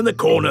down in the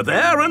corner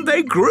there and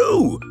they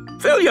grew.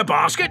 Fill your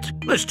basket.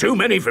 There's too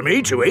many for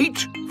me to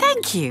eat.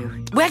 Thank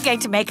you. We're going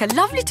to make a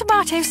lovely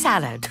tomato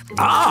salad.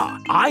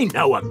 I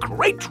know a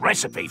great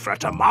recipe for a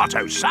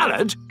tomato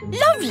salad.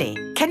 Lovely.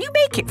 Can you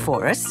make it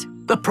for us?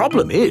 The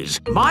problem is,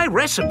 my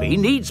recipe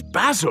needs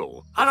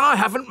basil, and I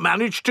haven't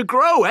managed to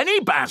grow any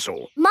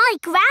basil. My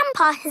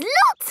grandpa has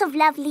lots of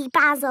lovely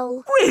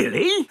basil.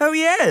 Really? Oh,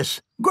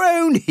 yes.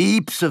 Grown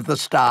heaps of the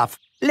stuff.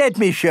 Let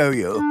me show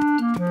you.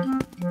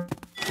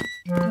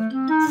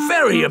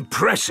 Very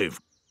impressive.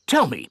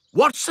 Tell me,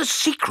 what's the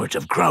secret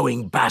of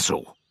growing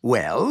basil?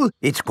 Well,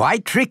 it's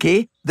quite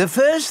tricky. The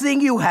first thing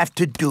you have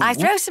to do... I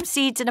throw some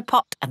seeds in a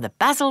pot and the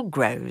basil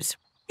grows.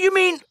 You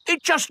mean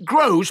it just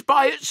grows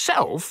by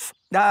itself?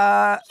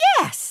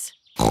 Yes.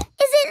 Is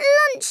it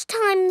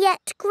lunchtime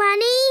yet,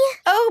 Granny?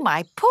 Oh,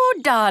 my poor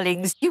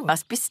darlings, you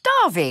must be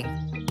starving.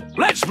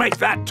 Let's make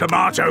that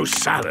tomato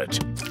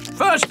salad.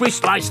 First, we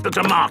slice the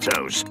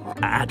tomatoes.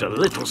 Add a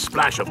little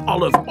splash of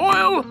olive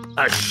oil,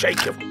 a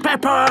shake of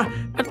pepper,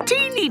 a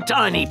teeny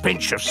tiny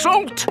pinch of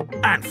salt,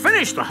 and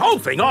finish the whole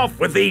thing off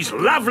with these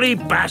lovely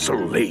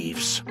basil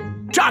leaves.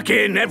 Tuck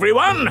in,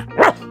 everyone.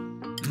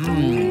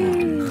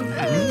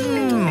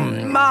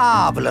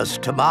 Marvellous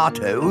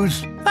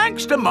tomatoes.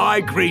 Thanks to my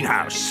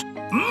greenhouse.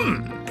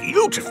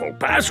 Beautiful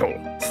basil.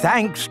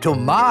 Thanks to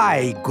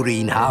my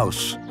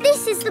greenhouse.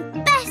 This is the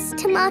best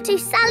tomato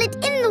salad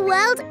in the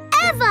world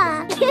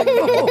ever.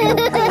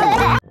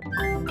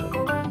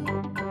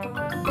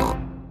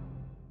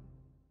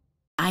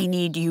 I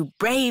need you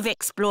brave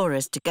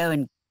explorers to go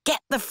and get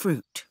the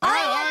fruit.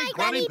 Aye, aye,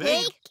 Granny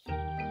Pig.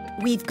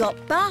 We've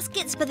got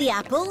baskets for the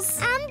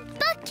apples. And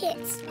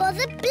buckets for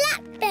the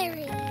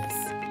blackberries.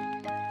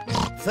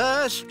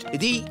 First,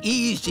 the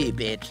easy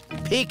bit,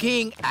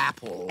 picking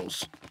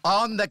apples.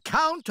 On the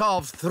count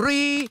of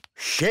 3,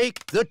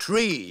 shake the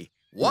tree.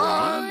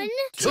 1,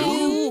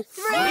 2,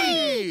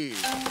 3.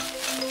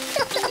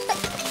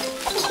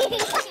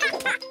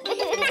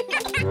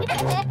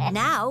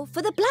 Now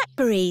for the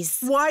blackberries.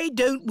 Why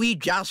don't we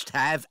just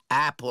have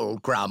apple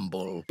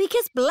crumble?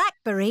 Because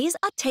blackberries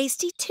are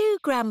tasty too,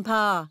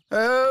 Grandpa.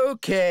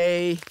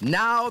 OK,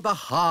 now the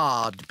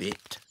hard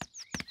bit.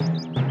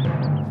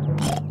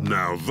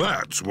 Now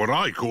that's what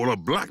I call a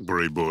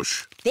blackberry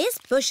bush. This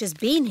bush has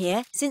been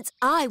here since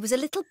I was a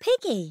little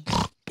piggy.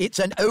 It's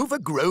an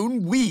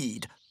overgrown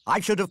weed.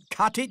 I should have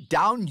cut it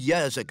down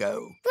years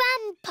ago.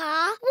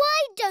 Grandpa,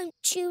 why don't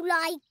you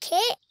like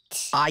it?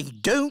 I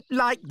don't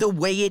like the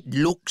way it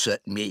looks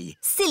at me.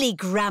 Silly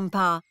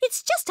Grandpa,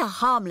 it's just a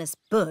harmless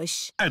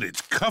bush. And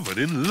it's covered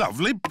in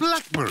lovely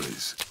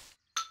blackberries.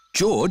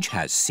 George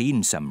has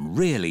seen some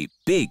really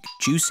big,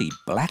 juicy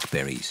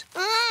blackberries.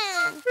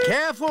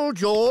 Careful,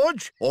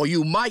 George, or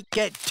you might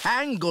get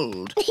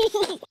tangled.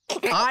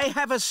 I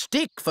have a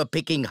stick for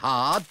picking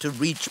hard to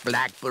reach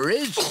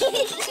blackberries.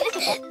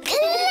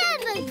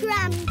 Clever,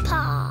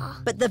 Grandpa.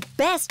 But the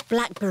best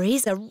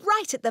blackberries are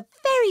right at the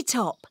very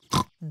top.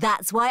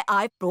 That's why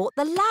I brought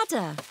the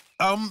ladder.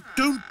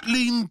 Don't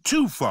lean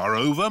too far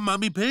over,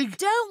 Mummy Pig.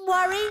 Don't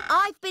worry,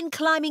 I've been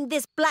climbing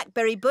this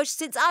blackberry bush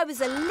since I was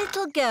a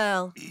little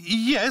girl.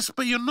 Yes,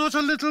 but you're not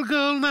a little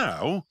girl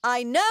now.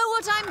 I know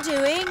what I'm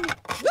doing.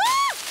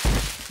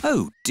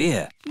 Oh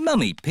dear,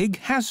 Mummy Pig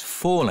has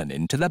fallen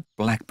into the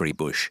blackberry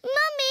bush.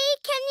 Mummy,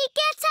 can you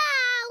get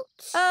out?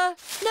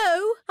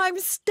 No, I'm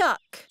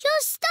stuck.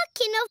 You're stuck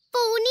in a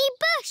thorny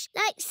bush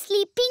like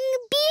Sleeping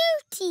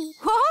Beauty.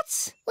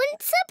 What?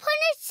 Once upon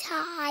a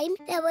time,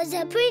 there was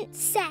a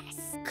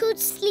princess called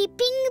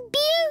Sleeping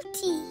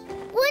Beauty.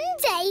 One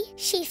day,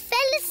 she fell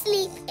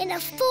asleep in a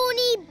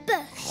thorny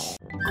bush.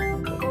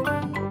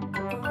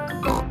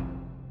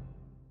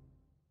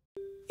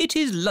 It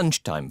is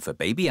lunchtime for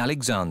baby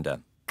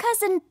Alexander.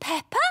 Cousin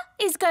Peppa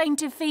is going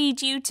to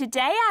feed you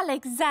today,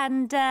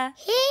 Alexander.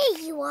 Here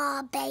you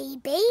are,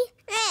 baby.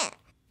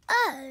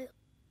 Oh,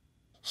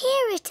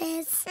 here it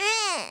is.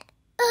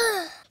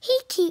 He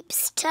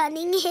keeps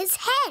turning his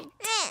head.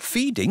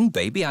 Feeding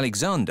baby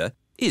Alexander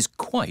is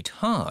quite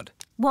hard.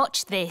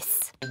 Watch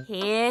this.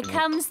 Here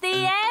comes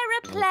the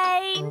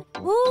aeroplane.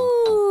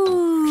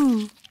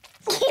 Woo!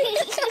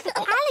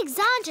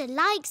 Alexander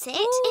likes it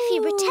if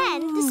you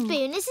pretend the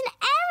spoon is an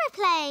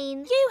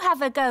aeroplane. You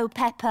have a go,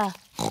 Peppa.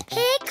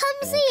 Here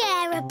comes the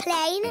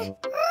aeroplane.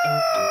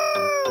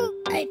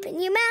 Open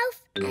your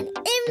mouth and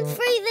in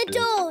through the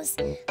doors.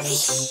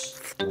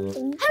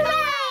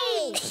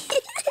 Hooray!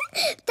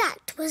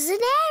 That was an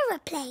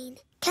aeroplane.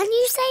 Can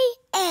you say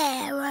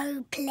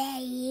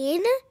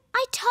aeroplane?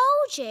 I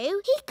told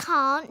you he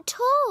can't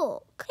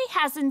talk. He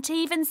hasn't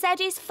even said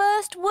his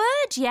first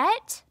word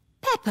yet.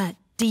 Peppa,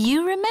 do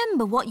you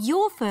remember what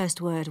your first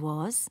word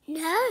was?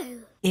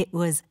 No. It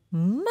was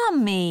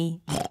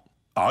Mummy.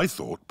 I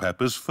thought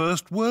Peppa's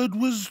first word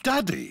was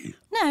Daddy.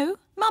 No,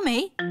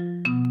 Mummy.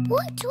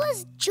 What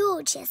was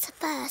George's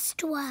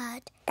first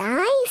word?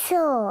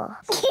 Dinosaur.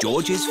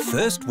 George's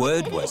first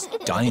word was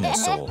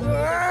dinosaur.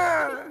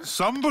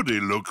 Somebody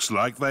looks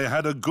like they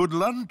had a good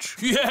lunch.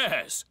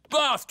 Yes,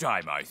 bath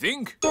time, I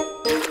think.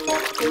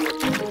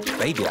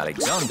 Baby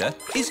Alexander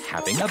is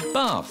having a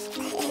bath.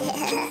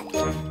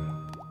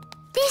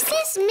 This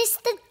is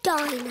Mr.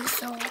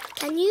 Dinosaur.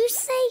 Can you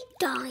say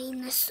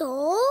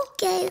dinosaur?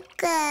 Go,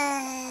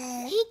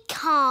 go. He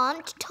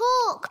can't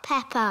talk,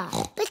 Peppa.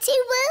 But he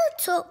will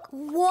talk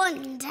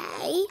one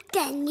day.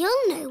 Then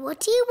you'll know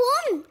what he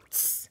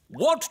wants.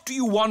 What do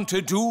you want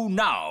to do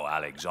now,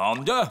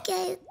 Alexander?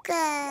 Go,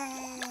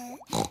 go.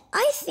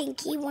 I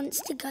think he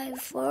wants to go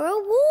for a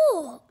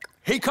walk.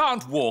 He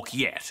can't walk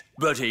yet,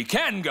 but he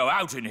can go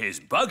out in his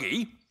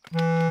buggy.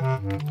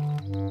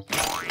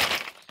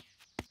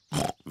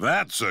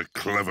 That's a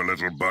clever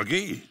little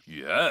buggy.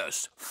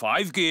 Yes,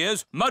 5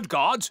 gears,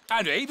 mudguards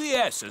and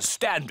ABS as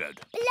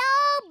standard.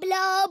 Blah,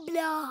 blah,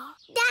 blah.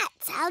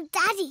 That's how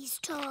daddies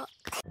talk.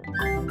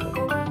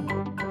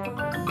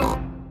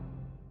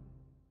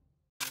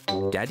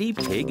 Daddy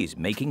Pig is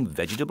making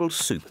vegetable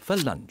soup for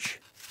lunch.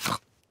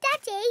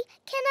 Daddy,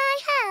 can I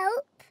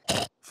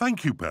help?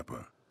 Thank you,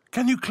 Peppa.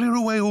 Can you clear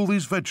away all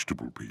these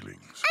vegetable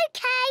peelings?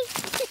 OK.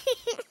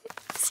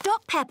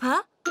 Stop,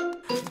 Peppa.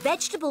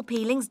 Vegetable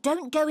peelings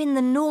don't go in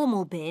the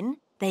normal bin.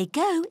 They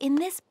go in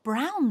this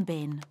brown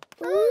bin.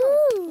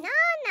 Ooh,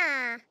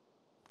 banana.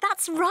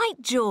 That's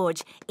right,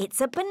 George.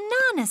 It's a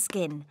banana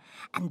skin.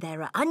 And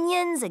there are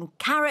onions and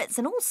carrots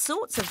and all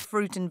sorts of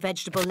fruit and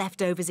vegetable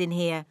leftovers in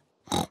here.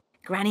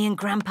 Granny and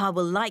Grandpa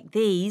will like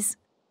these.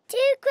 Do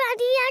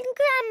Granny and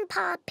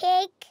Grandpa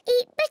Pig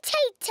eat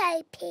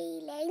potato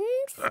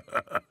peelings?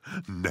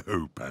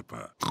 No,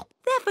 Peppa.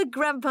 They're for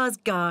Grandpa's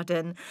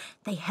garden.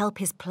 They help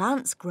his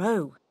plants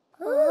grow.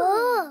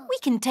 Oh. We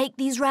can take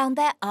these round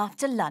there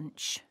after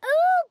lunch.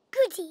 Oh,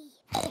 goody.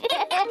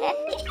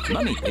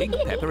 Mummy Pig,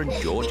 Peppa and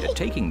George are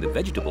taking the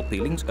vegetable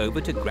peelings over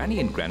to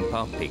Granny and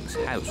Grandpa Pig's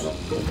house.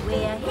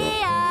 We're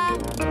here!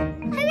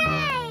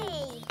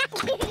 Hooray!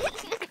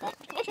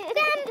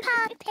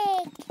 Grandpa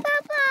Pig,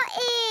 Papa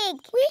Pig,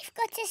 we've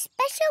got a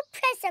special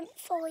present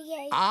for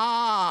you.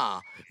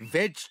 Ah,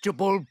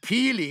 vegetable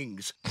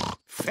peelings.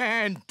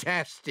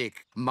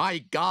 Fantastic. My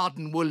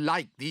garden will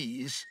like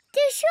these.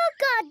 Does your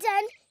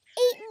garden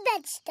eat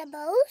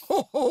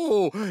vegetables?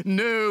 Oh,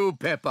 no,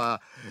 Peppa.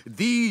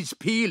 These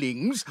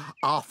peelings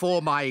are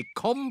for my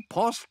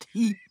compost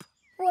heap.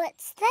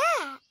 What's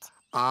that?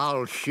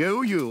 I'll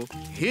show you.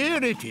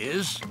 Here it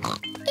is.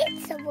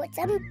 It's a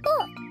wooden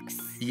box.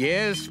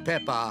 Yes,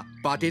 Peppa,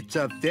 but it's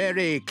a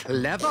very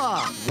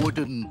clever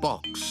wooden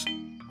box.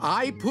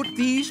 I put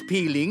these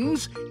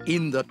peelings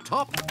in the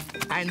top,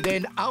 and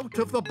then out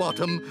of the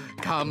bottom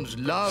comes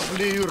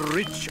lovely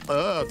rich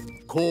earth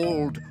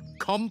called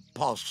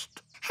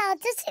compost. How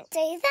does it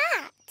do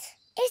that?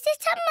 Is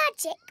it a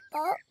magic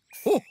box?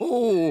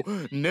 Oh,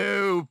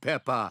 no,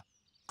 Peppa.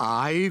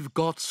 I've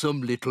got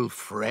some little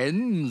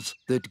friends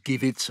that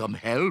give it some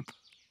help.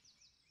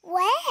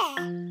 Where?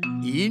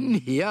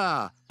 In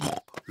here.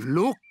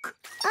 Look.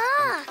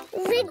 Ah,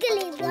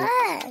 wriggly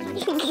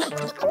worms.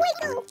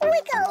 Wiggle,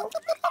 wiggle.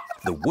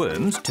 The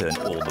worms turn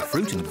all the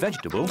fruit and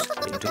vegetables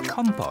into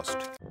compost.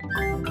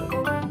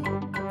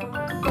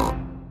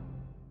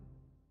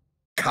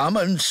 Come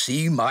and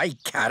see my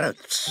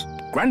carrots.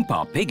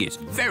 Grandpa Pig is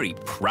very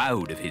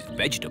proud of his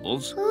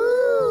vegetables.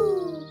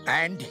 Ooh.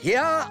 And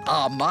here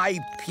are my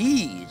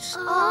peas.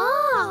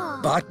 Ah.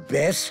 But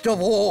best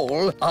of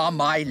all are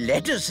my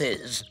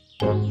lettuces.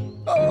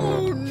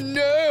 Oh,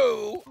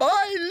 no!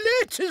 My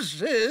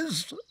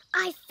lettuces!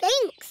 I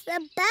think the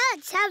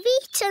birds have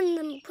eaten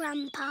them,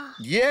 Grandpa.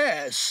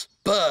 Yes,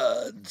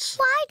 birds.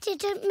 Why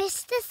didn't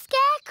Mr.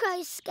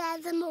 Scarecrow scare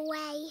them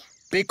away?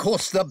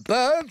 Because the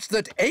birds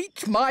that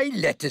ate my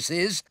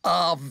lettuces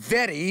are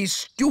very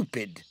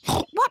stupid.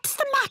 What's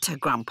the matter,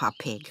 Grandpa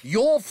Pig?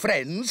 Your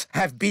friends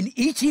have been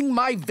eating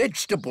my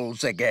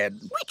vegetables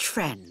again. Which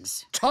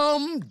friends?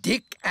 Tom,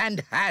 Dick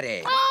and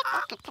Harry.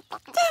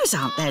 Those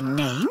aren't their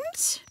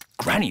names.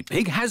 Granny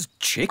Pig has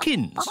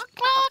chickens.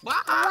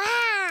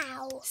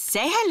 Wow!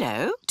 Say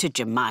hello to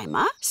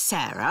Jemima,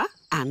 Sarah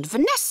and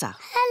Vanessa.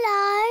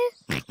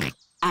 Hello.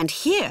 And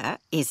here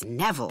is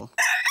Neville.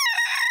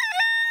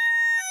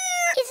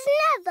 Is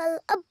Neville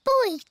a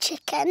boy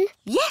chicken?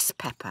 Yes,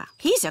 Peppa.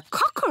 He's a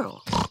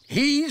cockerel.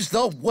 He's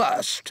the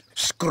worst,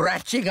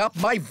 scratching up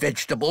my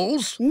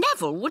vegetables.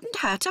 Neville wouldn't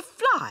hurt a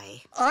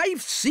fly.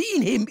 I've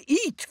seen him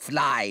eat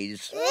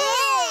flies.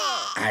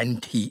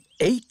 And he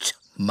ate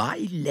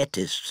my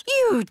lettuce.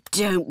 You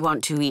don't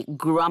want to eat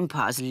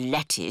Grandpa's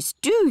lettuce,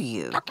 do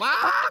you?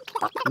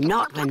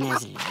 Not when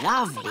there's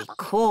lovely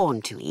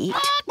corn to eat.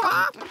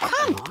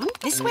 Come on,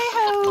 this way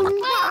home.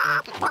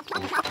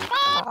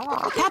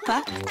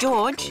 Peppa,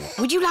 George,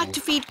 would you like to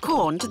feed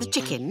corn to the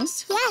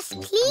chickens? Yes,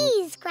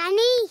 please,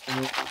 Granny.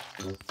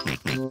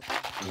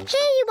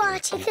 Here you are,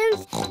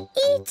 chickens.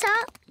 Eat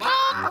up.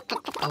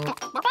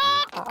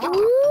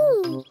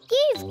 Ooh,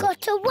 you've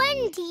got a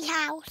Wendy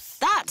house.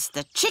 That's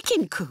the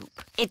chicken coop.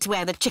 It's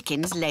where the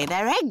chickens lay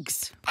their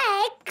eggs.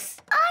 Eggs?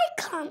 I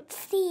can't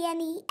see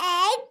any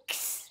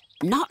eggs.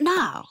 Not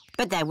now,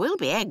 but there will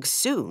be eggs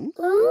soon.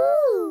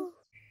 Ooh.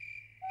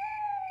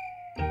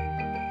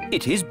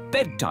 It is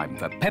bedtime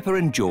for Peppa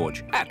and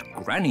George at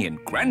Granny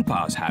and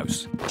Grandpa's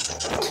house.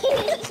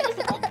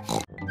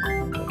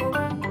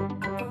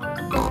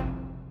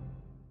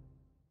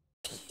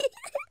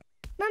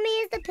 Mummy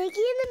is the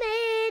piggy in the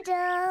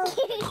middle.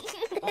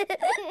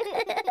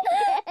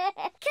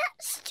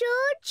 Catch,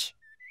 George.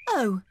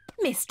 Oh,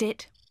 missed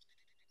it.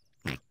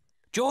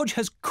 George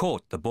has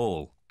caught the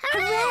ball.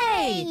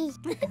 Hooray!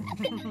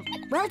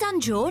 Well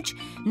done, George.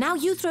 Now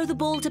you throw the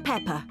ball to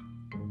Peppa.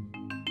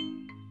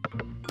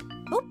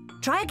 Oh,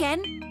 try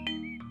again.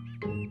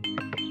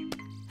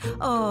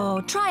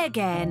 Oh, try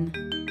again.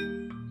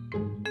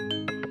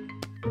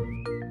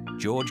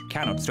 George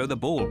cannot throw the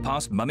ball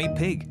past Mummy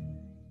Pig.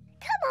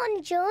 Come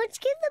on, George.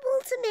 Give the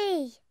ball to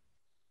me.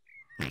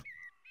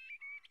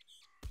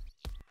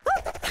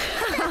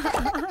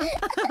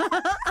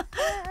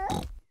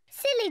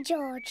 Silly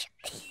George.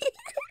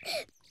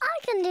 I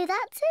can do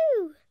that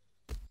too.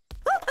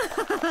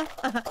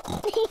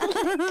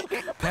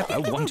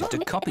 Peppa wanted to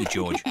copy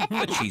George,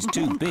 but she's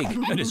too big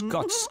and has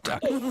got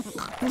stuck.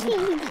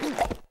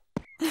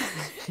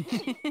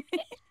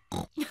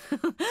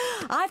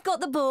 I've got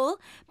the ball.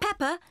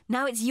 Peppa,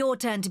 now it's your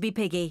turn to be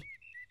piggy.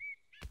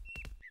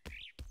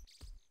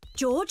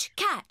 George,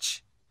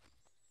 catch.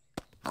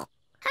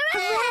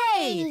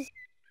 Hooray!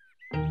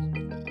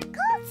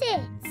 Got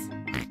it!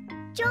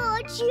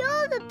 George,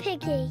 you're the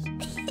piggy.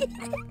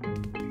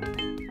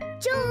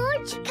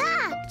 George,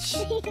 catch!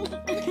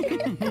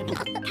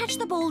 Catch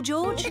the ball,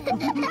 George.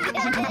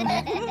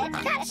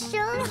 Catch,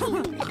 George.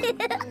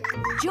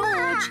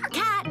 George,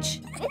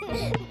 catch.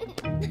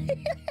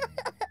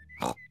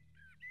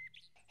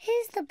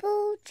 Here's the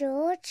ball,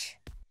 George.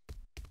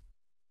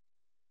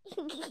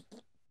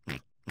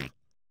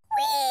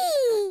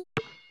 Whee!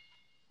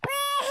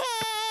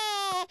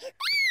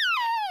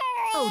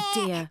 Oh,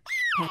 dear.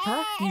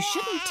 Peppa, you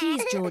shouldn't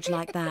tease George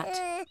like that.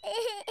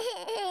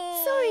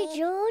 Sorry,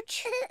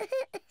 George.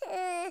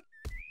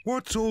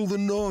 What's all the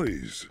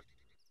noise?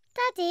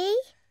 Daddy,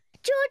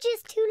 George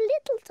is too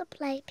little to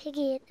play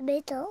piggy in the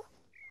middle.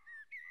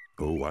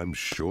 Oh, I'm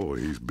sure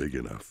he's big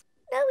enough.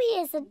 No, he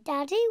isn't,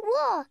 Daddy.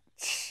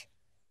 Watch.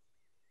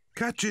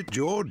 Catch it,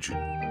 George.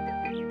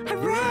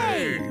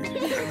 Hooray!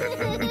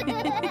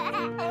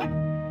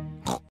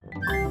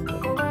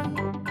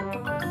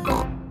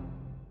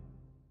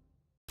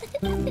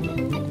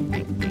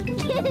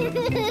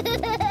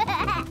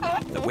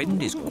 The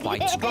wind is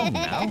quite strong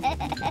now.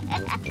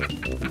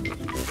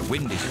 The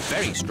wind is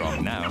very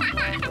strong now.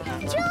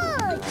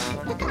 George!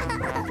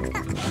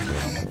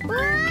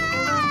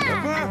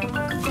 Wow!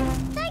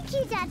 Thank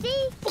you,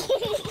 Daddy.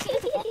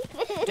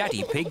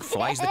 Daddy Pig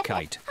flies the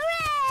kite. Hooray!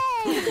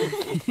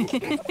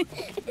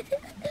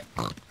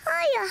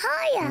 Higher,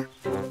 higher.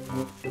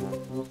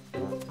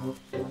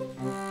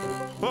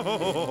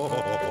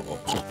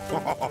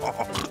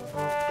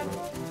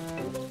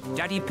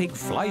 Daddy Pig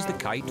flies the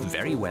kite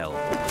very well.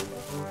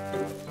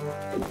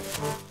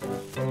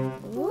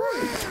 Wow.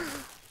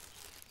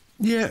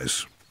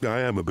 Yes, I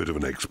am a bit of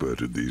an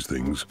expert at these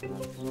things.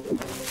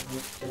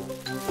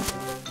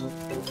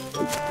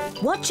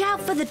 Watch out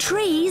for the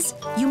trees.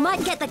 You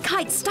might get the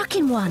kite stuck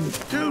in one.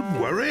 Don't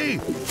worry.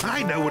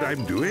 I know what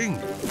I'm doing.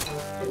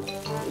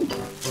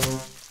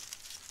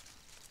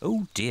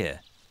 Oh,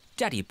 dear.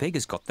 Daddy Pig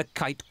has got the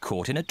kite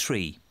caught in a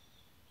tree.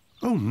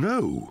 Oh,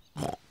 no.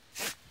 Oh.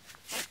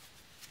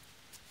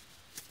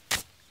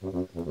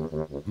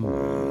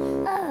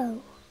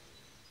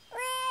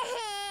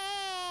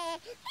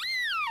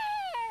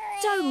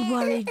 Don't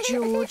worry,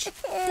 George.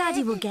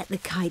 Daddy will get the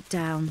kite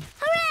down.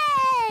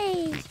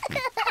 Hooray!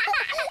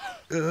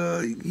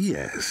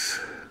 Yes.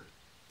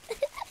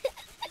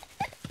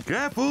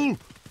 Careful!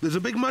 There's a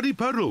big muddy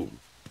puddle.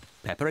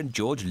 Peppa and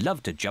George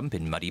love to jump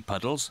in muddy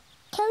puddles.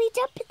 Can we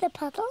jump in the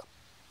puddle?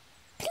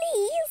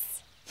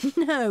 Please?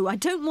 No, I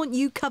don't want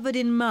you covered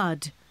in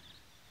mud.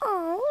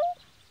 Oh.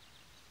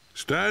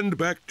 Stand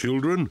back,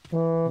 children.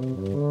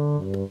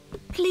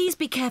 Please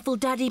be careful,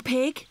 Daddy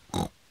Pig.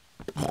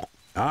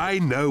 I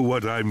know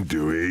what I'm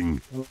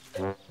doing.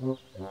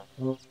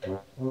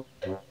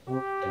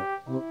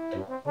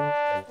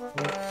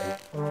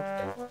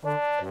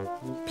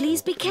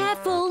 Please be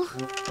careful.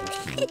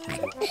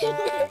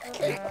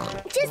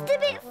 Just a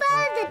bit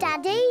further,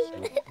 Daddy.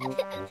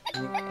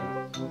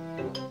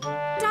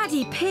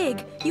 Daddy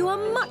Pig, you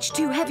are much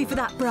too heavy for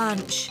that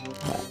branch.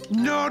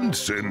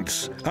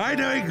 Nonsense! I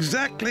know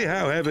exactly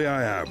how heavy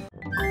I am.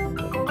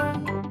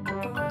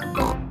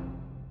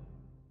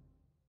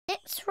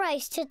 Let's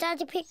race to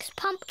Daddy Pig's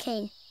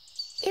pumpkin.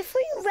 If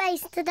we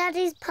race to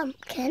Daddy's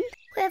pumpkin,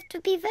 we have to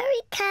be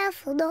very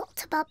careful not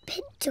to bump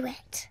into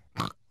it.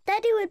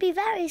 Daddy would be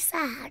very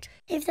sad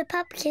if the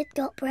pumpkin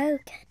got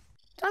broken.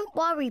 Don't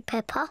worry,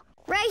 Peppa.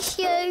 Race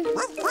you!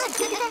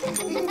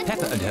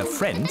 Peppa and her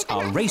friends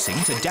are racing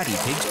to Daddy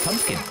Pig's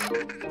pumpkin.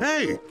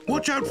 Hey,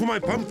 watch out for my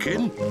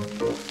pumpkin.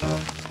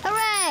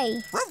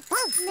 Hooray!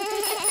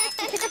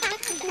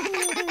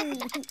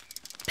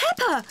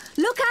 Peppa,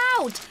 look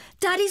out!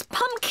 Daddy's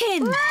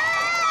pumpkin!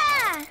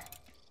 Ah!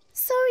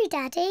 Sorry,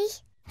 Daddy.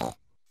 Look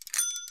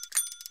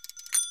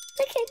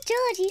at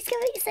George, he's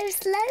going so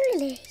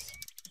slowly.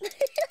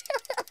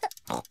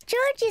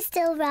 George is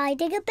still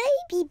riding a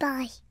baby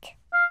bike.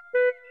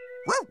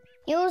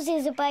 Yours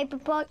is a baby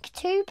bike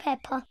too,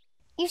 Peppa.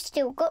 You've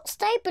still got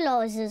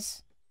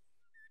stabilisers.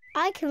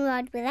 I can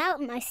ride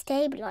without my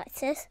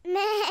stabilisers.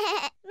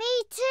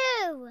 Me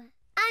too.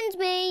 And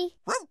me.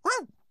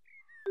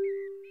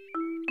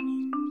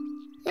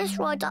 Let's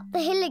ride up the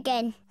hill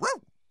again.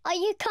 Are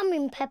you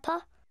coming,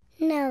 Peppa?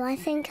 No, I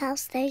think I'll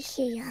stay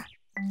here.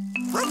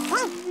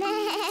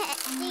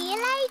 See you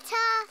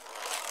later.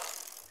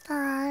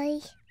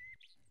 Bye.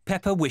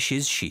 Peppa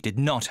wishes she did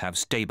not have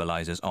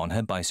stabilisers on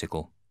her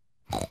bicycle.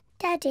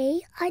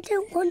 Daddy, I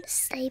don't want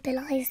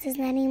stabilisers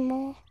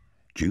anymore.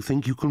 Do you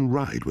think you can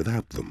ride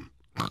without them?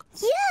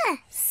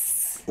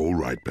 Yes! All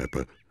right,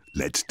 Peppa.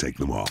 Let's take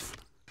them off.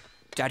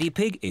 Daddy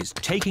Pig is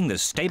taking the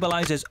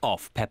stabilisers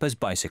off Peppa's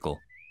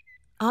bicycle.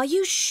 Are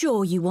you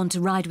sure you want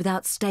to ride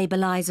without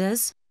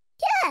stabilisers?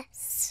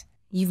 Yes!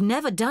 You've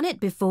never done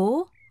it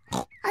before.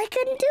 I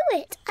can do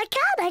it. I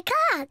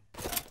can.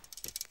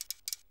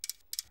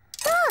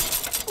 Ah!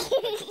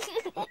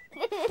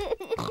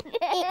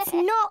 It's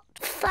not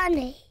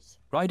funny.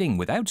 Riding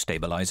without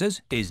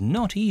stabilisers is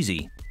not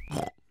easy.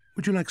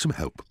 Would you like some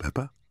help,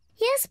 Peppa?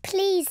 Yes,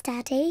 please,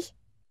 Daddy.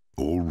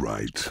 All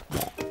right.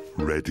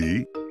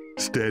 Ready,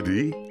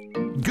 steady,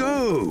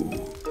 go!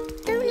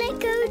 Don't let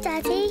go,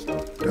 Daddy.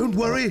 Don't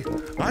worry,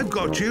 I've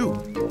got you.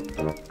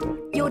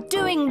 You're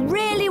doing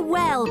really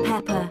well,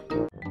 Peppa.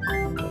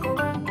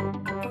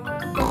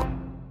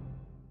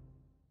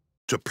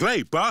 To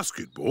play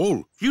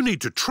basketball, you need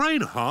to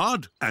train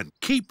hard and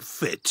keep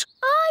fit.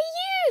 Are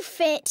you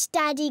fit,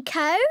 Daddy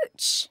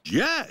Coach?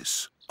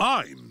 Yes,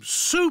 I'm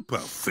super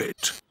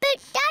fit.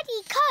 But,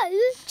 Daddy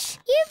Coach,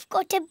 you've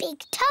got a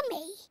big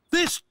tummy.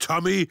 This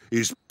tummy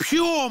is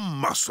pure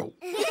muscle.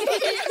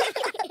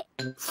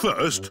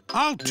 First,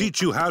 I'll teach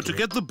you how to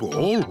get the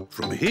ball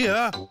from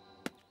here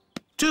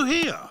to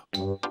here.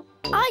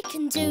 I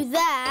can do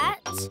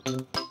that.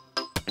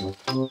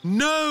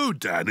 No,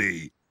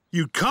 Danny.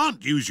 You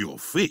can't use your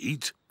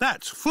feet.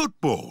 That's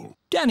football.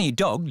 Danny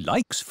Dog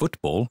likes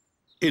football.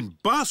 In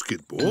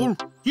basketball,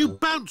 you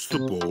bounce the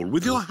ball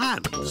with your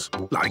hands,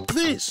 like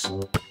this.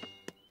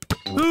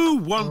 Who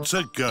wants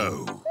a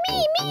go?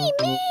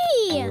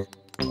 Me!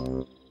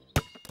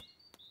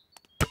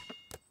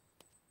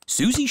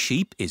 Suzy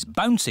Sheep is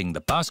bouncing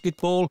the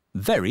basketball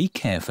very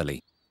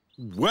carefully.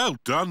 Well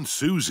done,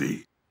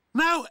 Suzy.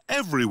 Now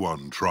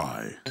everyone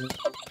try.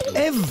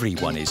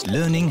 Everyone is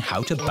learning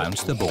how to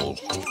bounce the ball.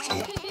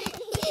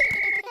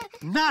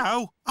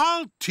 Now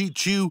I'll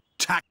teach you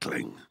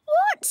tackling.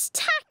 What's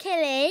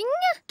tackling?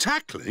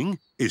 Tackling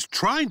is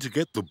trying to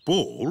get the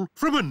ball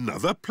from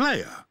another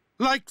player,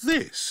 like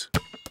this.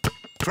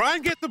 Try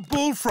and get the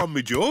ball from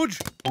me, George.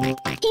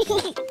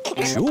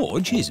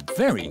 George is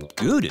very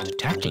good at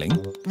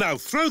tackling. Now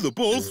throw the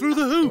ball through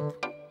the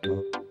hoop.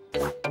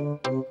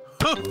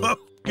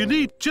 You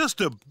need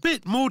just a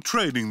bit more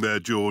training there,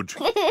 George.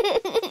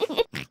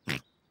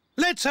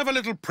 Let's have a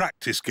little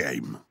practice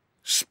game.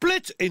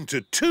 Split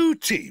into 2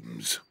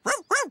 teams.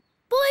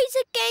 Boys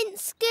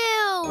against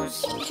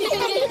girls.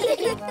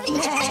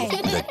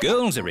 The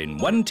girls are in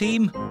one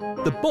team,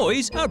 the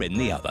boys are in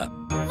the other.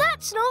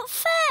 That's not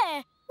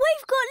fair.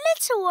 We've got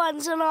little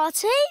ones on our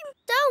team.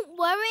 Don't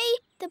worry,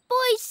 the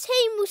boys'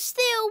 team will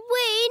still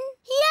win.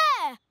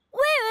 Yeah,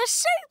 we're a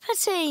super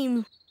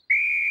team.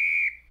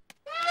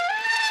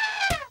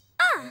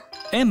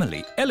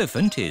 Emily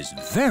Elephant is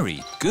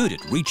very good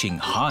at reaching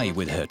high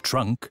with her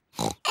trunk.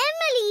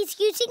 Emily's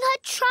using her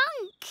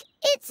trunk.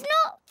 It's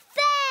not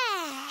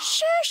fair.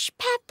 Shush,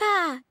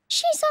 Peppa.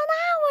 She's on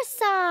our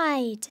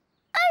side.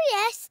 Oh,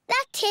 yes,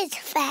 that is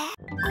fair.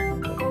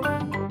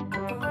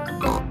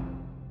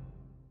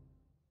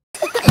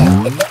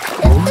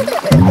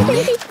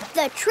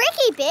 The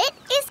tricky bit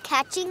is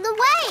catching the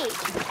wave.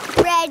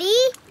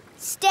 Ready,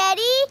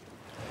 steady.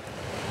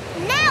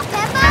 Now,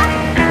 Peppa.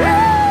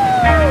 Woo!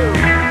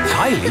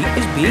 Kylie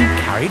is being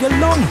carried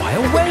along by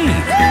a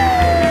wave.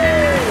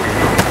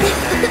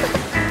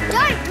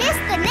 Don't miss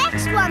the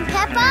next one,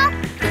 Peppa.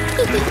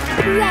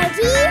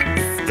 Ready,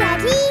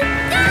 steady,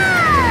 go!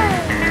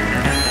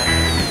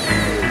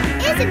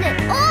 Isn't it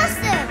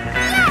awesome?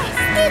 Yes,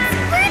 it's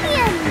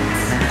brilliant.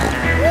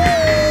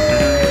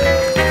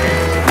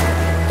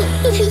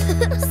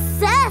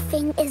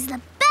 Surfing is the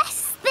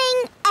best thing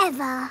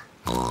ever.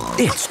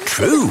 It's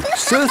true.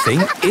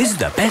 Surfing is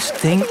the best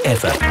thing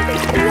ever.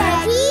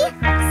 Ready,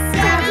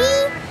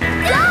 steady,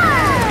 go!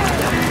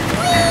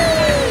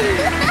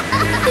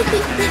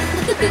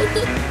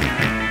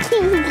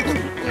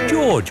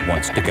 George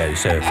wants to go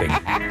surfing.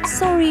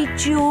 Sorry,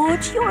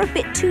 George, you're a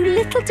bit too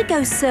little to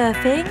go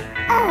surfing.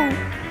 Oh,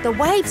 the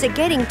waves are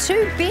getting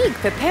too big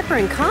for Peppa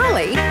and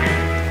Kylie.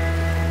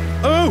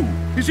 Oh,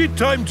 is it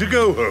time to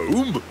go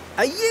home?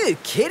 Are you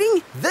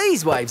kidding?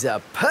 These waves are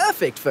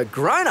perfect for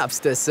grown-ups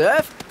to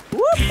surf.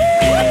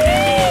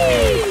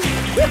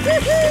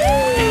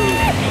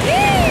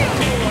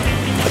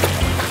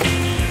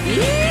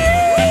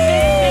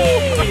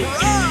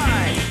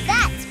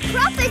 That's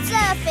proper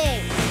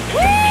surfing.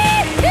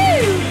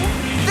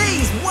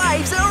 These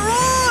waves are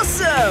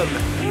awesome!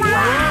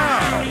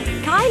 Wow!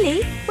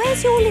 Kylie,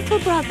 where's your little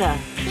brother?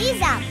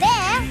 He's out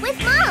there with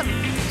Mum.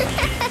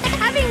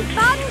 Having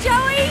fun,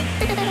 Joey?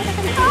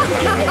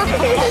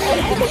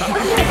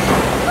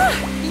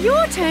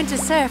 Your turn to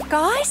surf,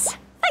 guys.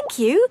 Thank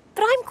you,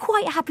 but I'm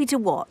quite happy to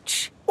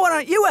watch. Why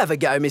don't you have a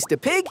go, Mr.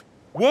 Pig?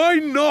 Why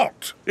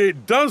not?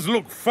 It does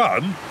look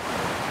fun.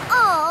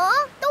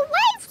 Aw, the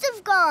waves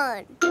have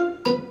gone.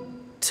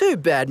 Too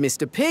bad,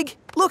 Mr. Pig.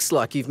 Looks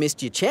like you've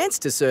missed your chance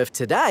to surf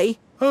today.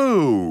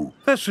 Oh,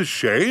 that's a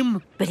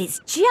shame. But it's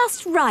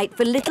just right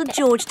for little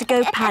George to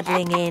go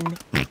paddling in.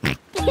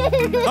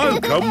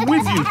 I'll come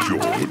with you,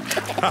 George.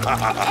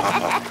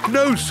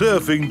 No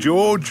surfing,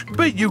 George,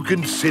 but you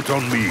can sit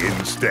on me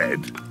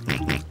instead.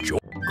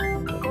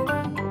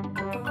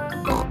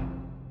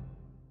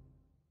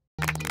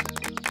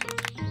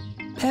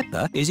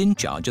 Peppa is in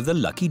charge of the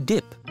lucky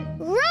dip.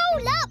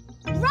 Roll up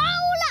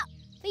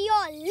for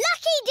your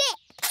lucky dip.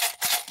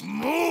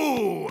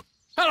 Moo!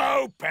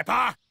 Hello,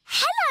 Peppa.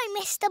 Hello,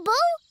 Mr. Bull.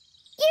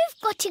 You've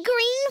got a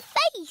green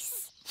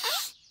face.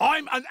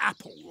 I'm an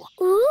apple.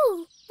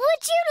 Ooh,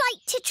 would you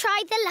like to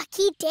try the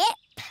lucky dip?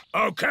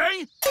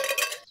 OK.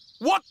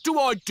 What do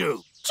I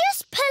do?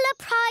 Just pull a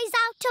prize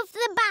out of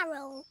the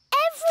barrel.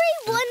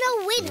 Everyone a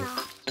winner.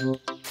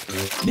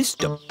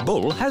 Mr.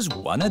 Bull has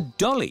won a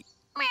dolly.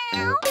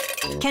 Meow.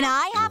 Can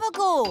I have a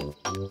go?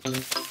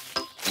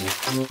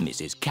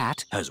 Mrs.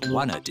 Cat has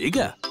won a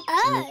digger.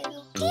 Oh,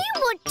 do you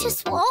want to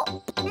swap?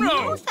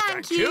 No,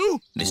 thank you.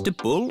 Mr.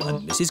 Bull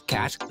and Mrs.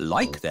 Cat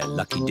like their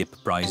lucky dip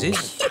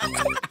prizes.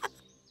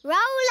 Roll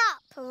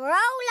up.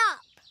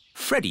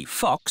 Freddie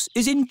Fox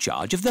is in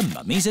charge of the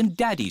mummies and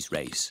daddies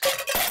race.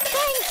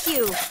 Thank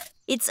you.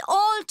 It's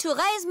all to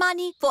raise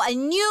money for a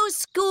new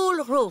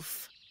school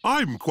roof.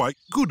 I'm quite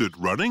good at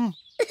running.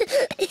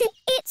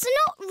 It's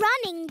not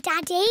running,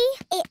 Daddy.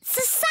 It's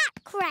a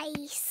sack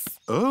race.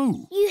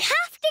 Oh. You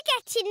have to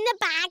get in the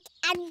bag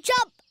and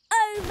jump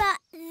over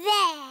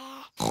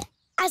there.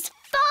 As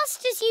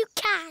fast as you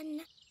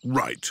can.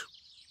 Right.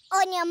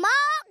 On your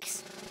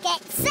marks,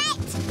 get set,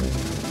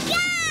 go!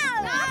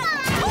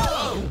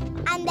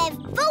 And they've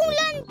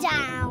fallen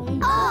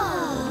down.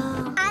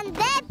 Oh. And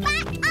they're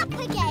back up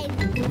again.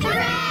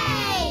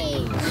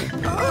 Hooray!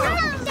 Come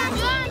on,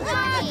 Daddy!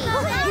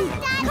 Come on,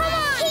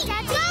 keep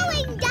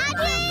going,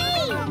 Daddy!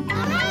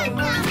 Come on,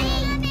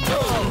 Daddy!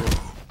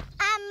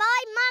 And my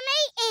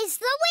mummy is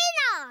the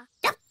winner!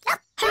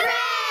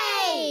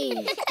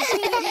 Hooray!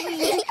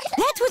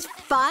 That was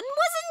fun,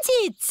 wasn't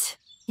it?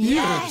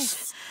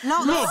 Yes.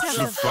 Lots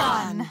of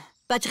fun.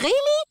 But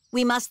really,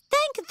 we must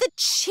thank the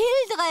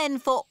children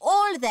for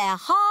all their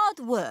hard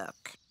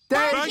work.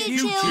 Thank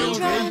you,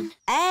 children.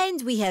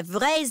 And we have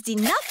raised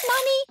enough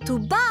money to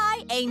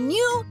buy a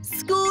new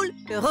school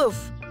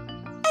roof.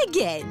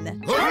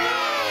 Again.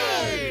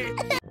 Hooray!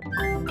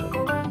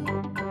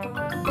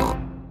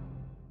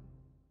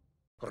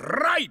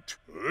 Right,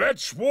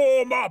 let's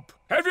warm up.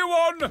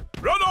 Everyone,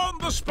 run on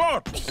the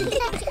spot.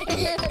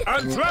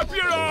 And flap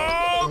your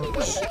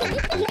arms.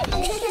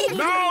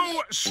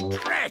 Now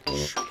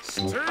stretch.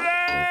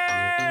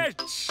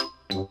 Stretch.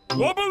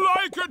 Wobble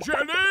like a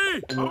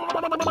jelly.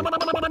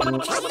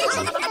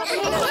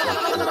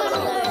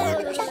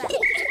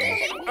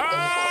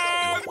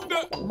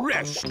 And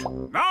rest.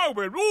 Now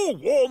we're all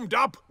warmed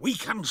up, we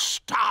can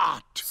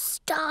start.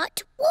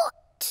 Start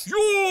what?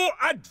 Your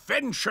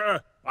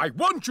adventure I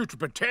want you to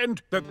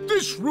pretend that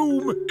this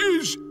room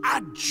is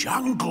a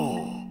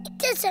jungle. It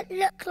doesn't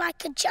look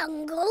like a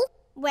jungle.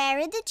 Where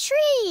are the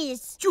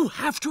trees? You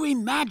have to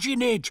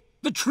imagine it.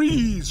 The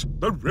trees,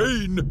 the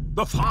rain,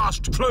 the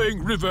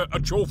fast-flowing river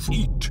at your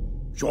feet.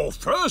 Your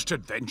first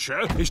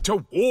adventure is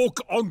to walk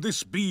on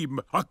this beam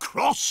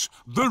across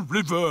the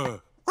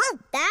river.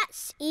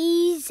 That's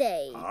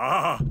easy.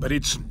 Ah, but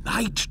it's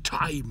night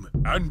time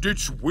and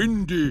it's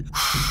windy.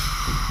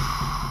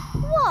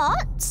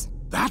 What?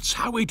 That's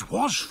how it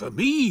was for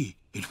me.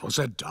 It was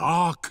a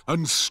dark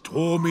and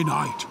stormy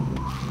night.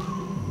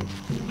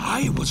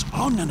 I was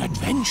on an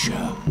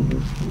adventure.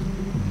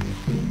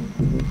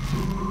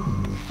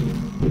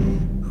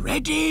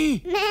 Ready?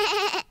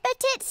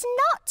 But it's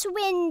not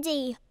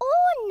windy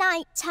or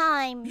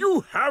nighttime.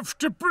 You have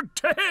to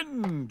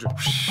pretend.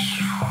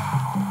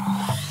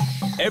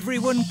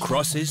 Everyone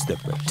crosses the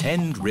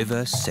pretend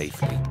river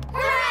safely.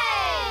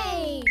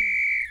 Hooray!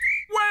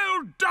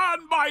 Well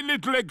done, my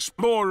little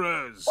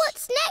explorers.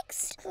 What's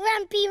next,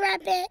 Grumpy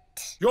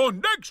Rabbit? Your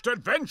next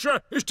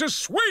adventure is to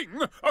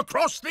swing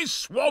across this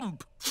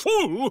swamp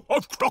full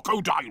of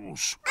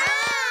crocodiles.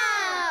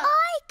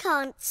 I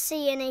can't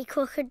see any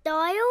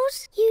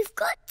crocodiles. You've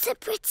got to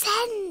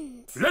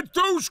pretend. Let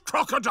those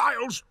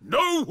crocodiles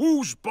know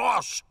who's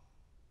boss.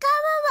 Go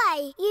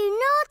away, you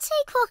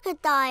naughty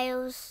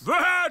crocodiles.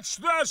 That's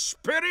the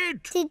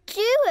spirit. Did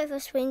you ever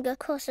swing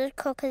across a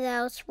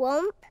crocodile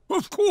swamp?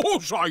 Of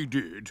course I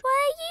did.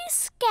 Were you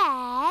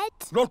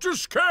scared? Not as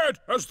scared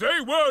as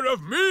they were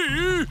of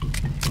me.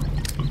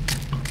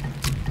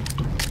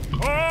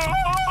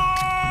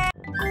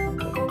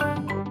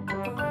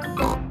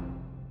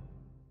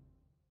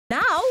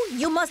 Now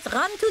you must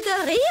run to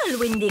the real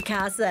windy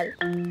castle.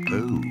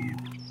 Oh.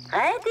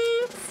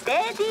 Ready,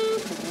 steady,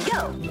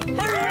 go!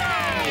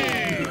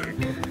 Hooray!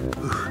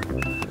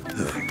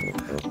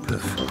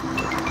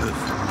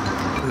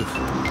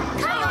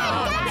 Come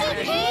on, Daddy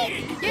Pig!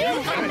 You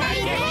can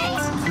make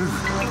it!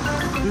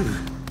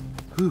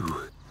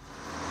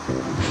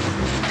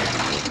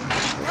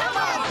 Come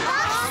on,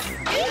 boss!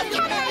 You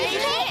can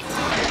make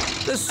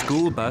it! The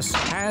school bus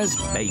has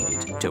made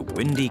it to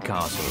Windy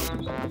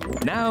Castle.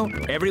 Now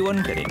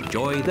everyone can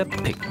enjoy the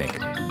picnic.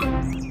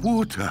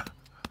 Water.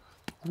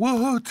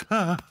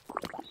 Water.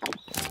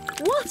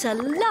 What a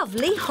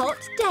lovely hot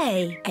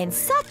day. And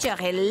such a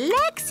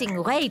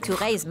relaxing way to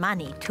raise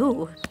money,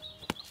 too.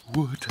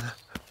 Water.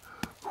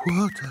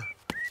 Water.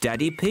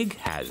 Daddy Pig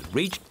has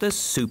reached the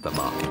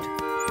supermarket.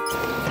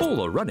 All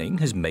the running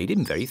has made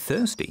him very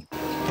thirsty.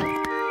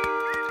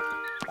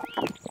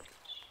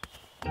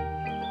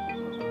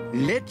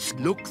 Let's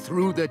look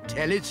through the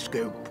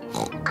telescope.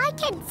 I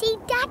can see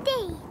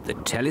Daddy. The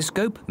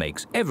telescope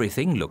makes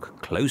everything look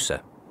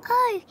closer.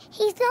 Oh,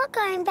 he's not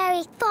going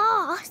very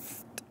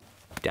fast.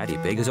 Daddy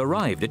Pig has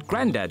arrived at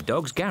Grandad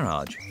Dog's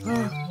garage.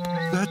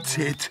 That's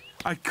it.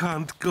 I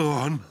can't go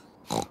on.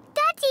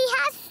 Daddy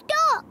has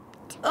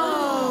stopped.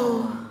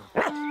 Oh.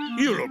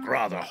 You look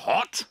rather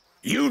hot.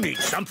 You need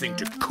something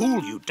to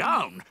cool you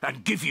down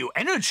and give you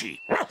energy.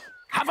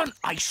 Have an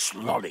ice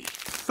lolly.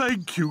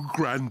 Thank you,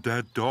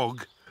 Grandad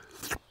Dog.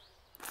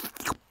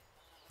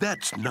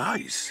 That's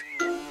nice.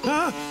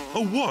 Ah,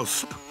 a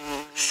wasp.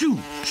 Shoo,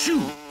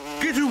 shoo.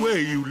 Get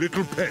away, you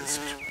little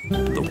pest.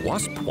 The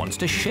wasp wants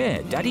to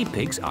share Daddy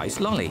Pig's ice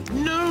lolly.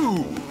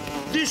 No!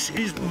 This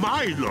is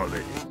my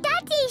lolly.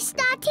 Daddy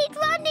started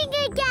running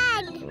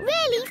again,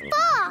 really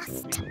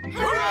fast.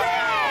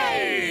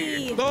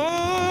 Hooray!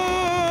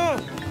 Ah!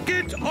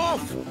 Get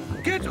off!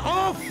 Get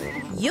off!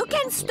 You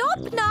can stop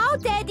now,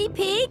 Daddy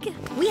Pig.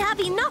 We have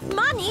enough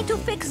money to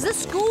fix the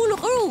school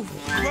roof.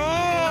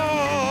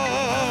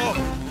 Ah!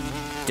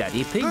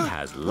 Daddy Pig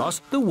has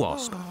lost the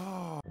wasp.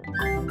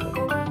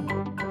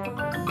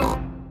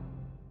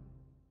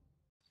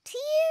 To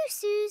you,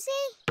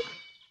 Suzy.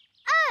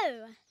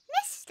 Oh,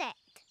 missed it.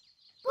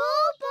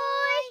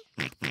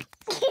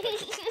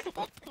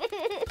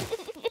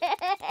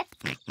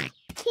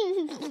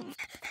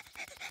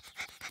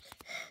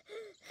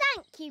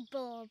 Thank you,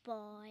 Ball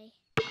Boy.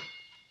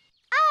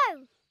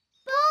 Oh,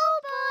 Ball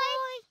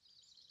Boy.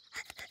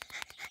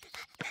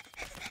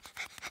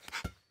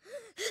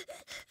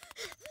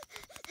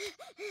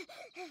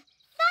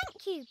 Thank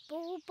you,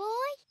 Ball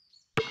Boy.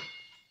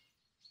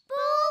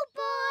 Ball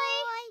Boy.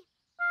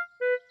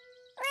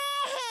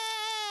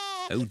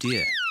 Oh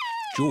dear,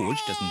 George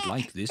doesn't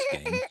like this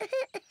game.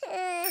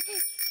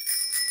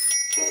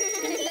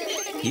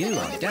 Here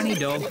are Danny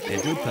Dog,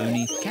 Pedro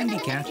Pony, Candy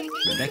Cat,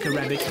 Rebecca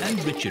Rabbit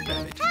and Richard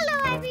Rabbit.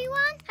 Hello,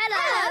 everyone.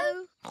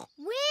 Hello.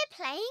 We're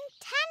playing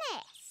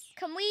tennis.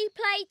 Can we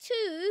play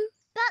too?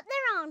 But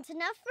there aren't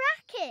enough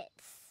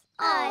rackets.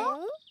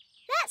 Oh.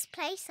 Let's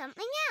play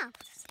something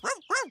else.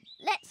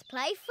 Let's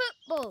play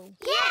football.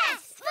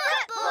 Yes,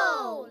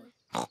 football.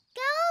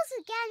 Girls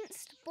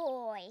against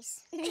boys.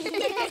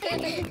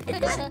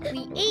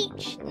 We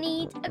each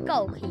need a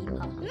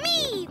goalkeeper.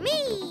 Me.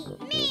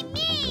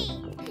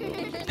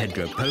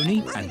 Pedro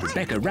Pony and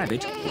Rebecca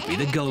Rabbit will be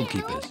the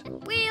goalkeepers.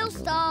 We'll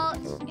start.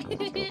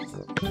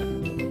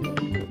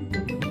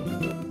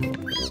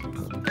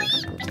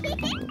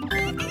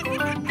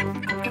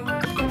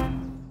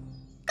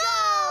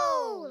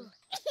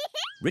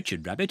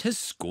 Richard Rabbit has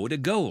scored a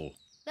goal.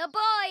 The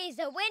boys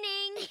are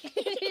winning.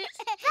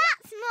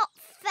 That's not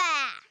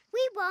fair.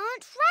 We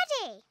weren't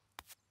ready.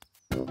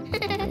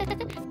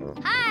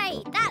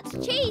 Hey, that's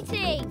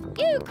cheating.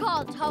 You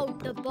can't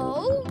hold the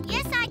ball.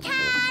 Yes, I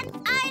can.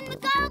 I'm the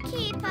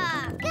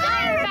goalkeeper. Go,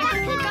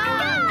 Rebecca, go!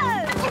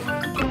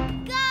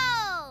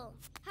 Goal!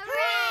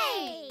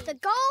 Hooray! The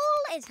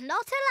goal is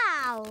not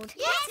allowed.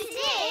 Yes, it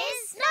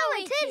is. No,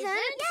 it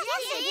isn't.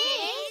 Yes, it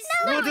is.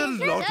 What a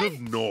lot of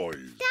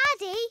noise.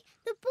 Daddy,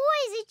 the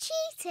boys are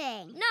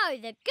cheating. No,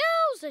 the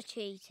girls are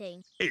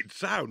cheating. It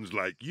sounds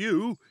like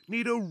you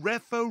need a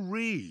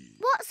referee.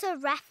 What's a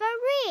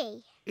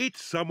referee?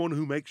 It's someone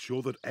who makes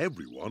sure that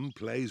everyone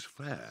plays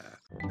fair.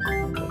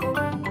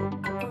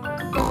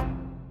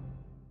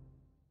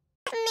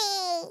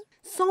 Me.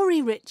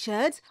 Sorry,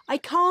 Richard. I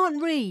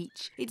can't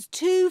reach. It's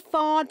too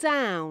far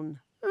down.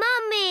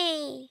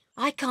 Mummy.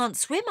 I can't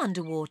swim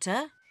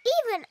underwater.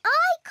 Even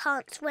I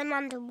can't swim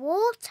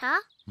underwater.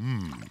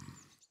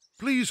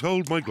 Please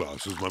hold my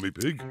glasses, Mummy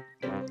Pig.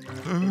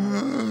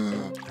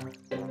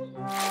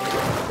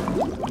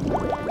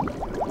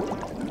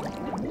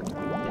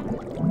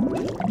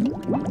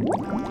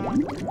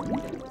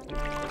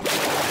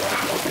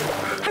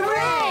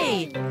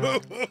 Hooray!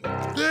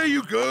 There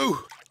you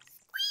go.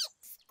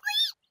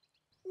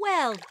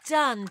 Well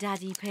done,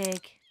 Daddy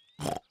Pig.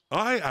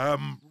 I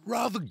am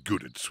rather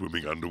good at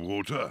swimming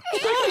underwater.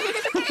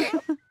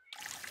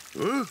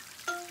 Huh?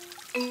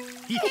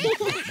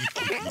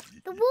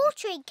 The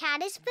watering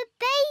can is for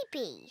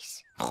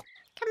babies.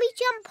 Can we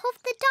jump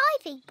off the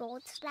diving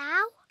boards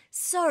now?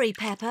 Sorry,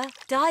 Peppa.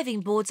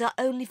 Diving boards are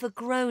only for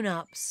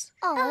grown-ups.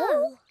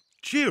 Oh.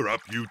 Cheer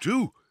up, you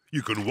two.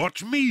 You can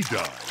watch me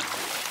dive.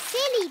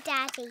 Silly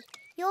Daddy.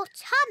 Your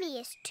tummy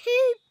is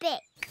too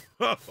big.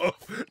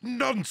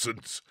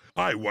 Nonsense.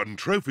 I won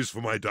trophies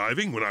for my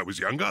diving when I was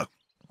younger.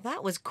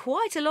 That was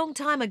quite a long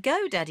time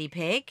ago, Daddy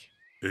Pig.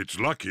 It's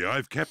lucky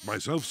I've kept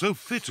myself so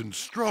fit and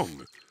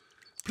strong.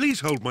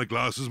 Please hold my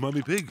glasses,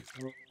 Mummy Pig.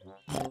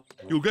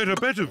 You'll get a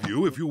better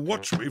view if you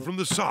watch me from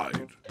the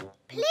side.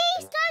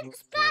 Please don't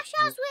splash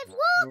us with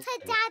water,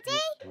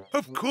 Daddy.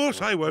 Of course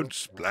I won't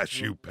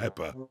splash you,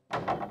 Peppa.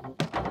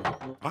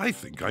 I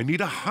think I need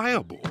a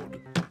higher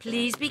board.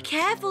 Please be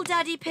careful,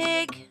 Daddy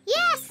Pig.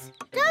 Yes,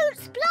 don't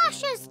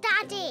splash us,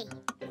 Daddy.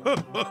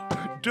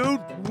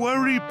 Don't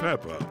worry,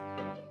 Peppa.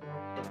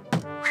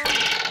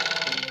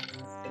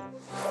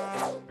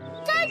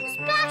 Don't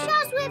splash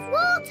us with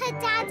water,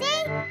 Daddy.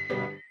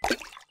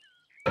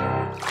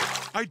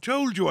 I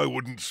told you I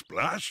wouldn't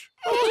splash.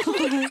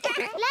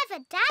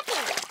 Clever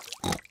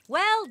Daddy.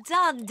 Well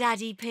done,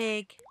 Daddy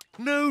Pig.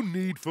 No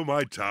need for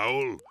my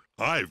towel.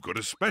 I've got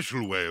a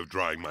special way of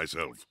drying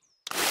myself.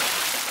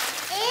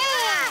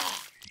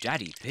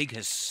 Daddy Pig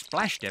has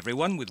splashed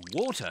everyone with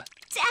water.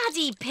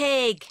 Daddy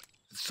Pig!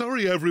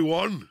 Sorry,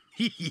 everyone.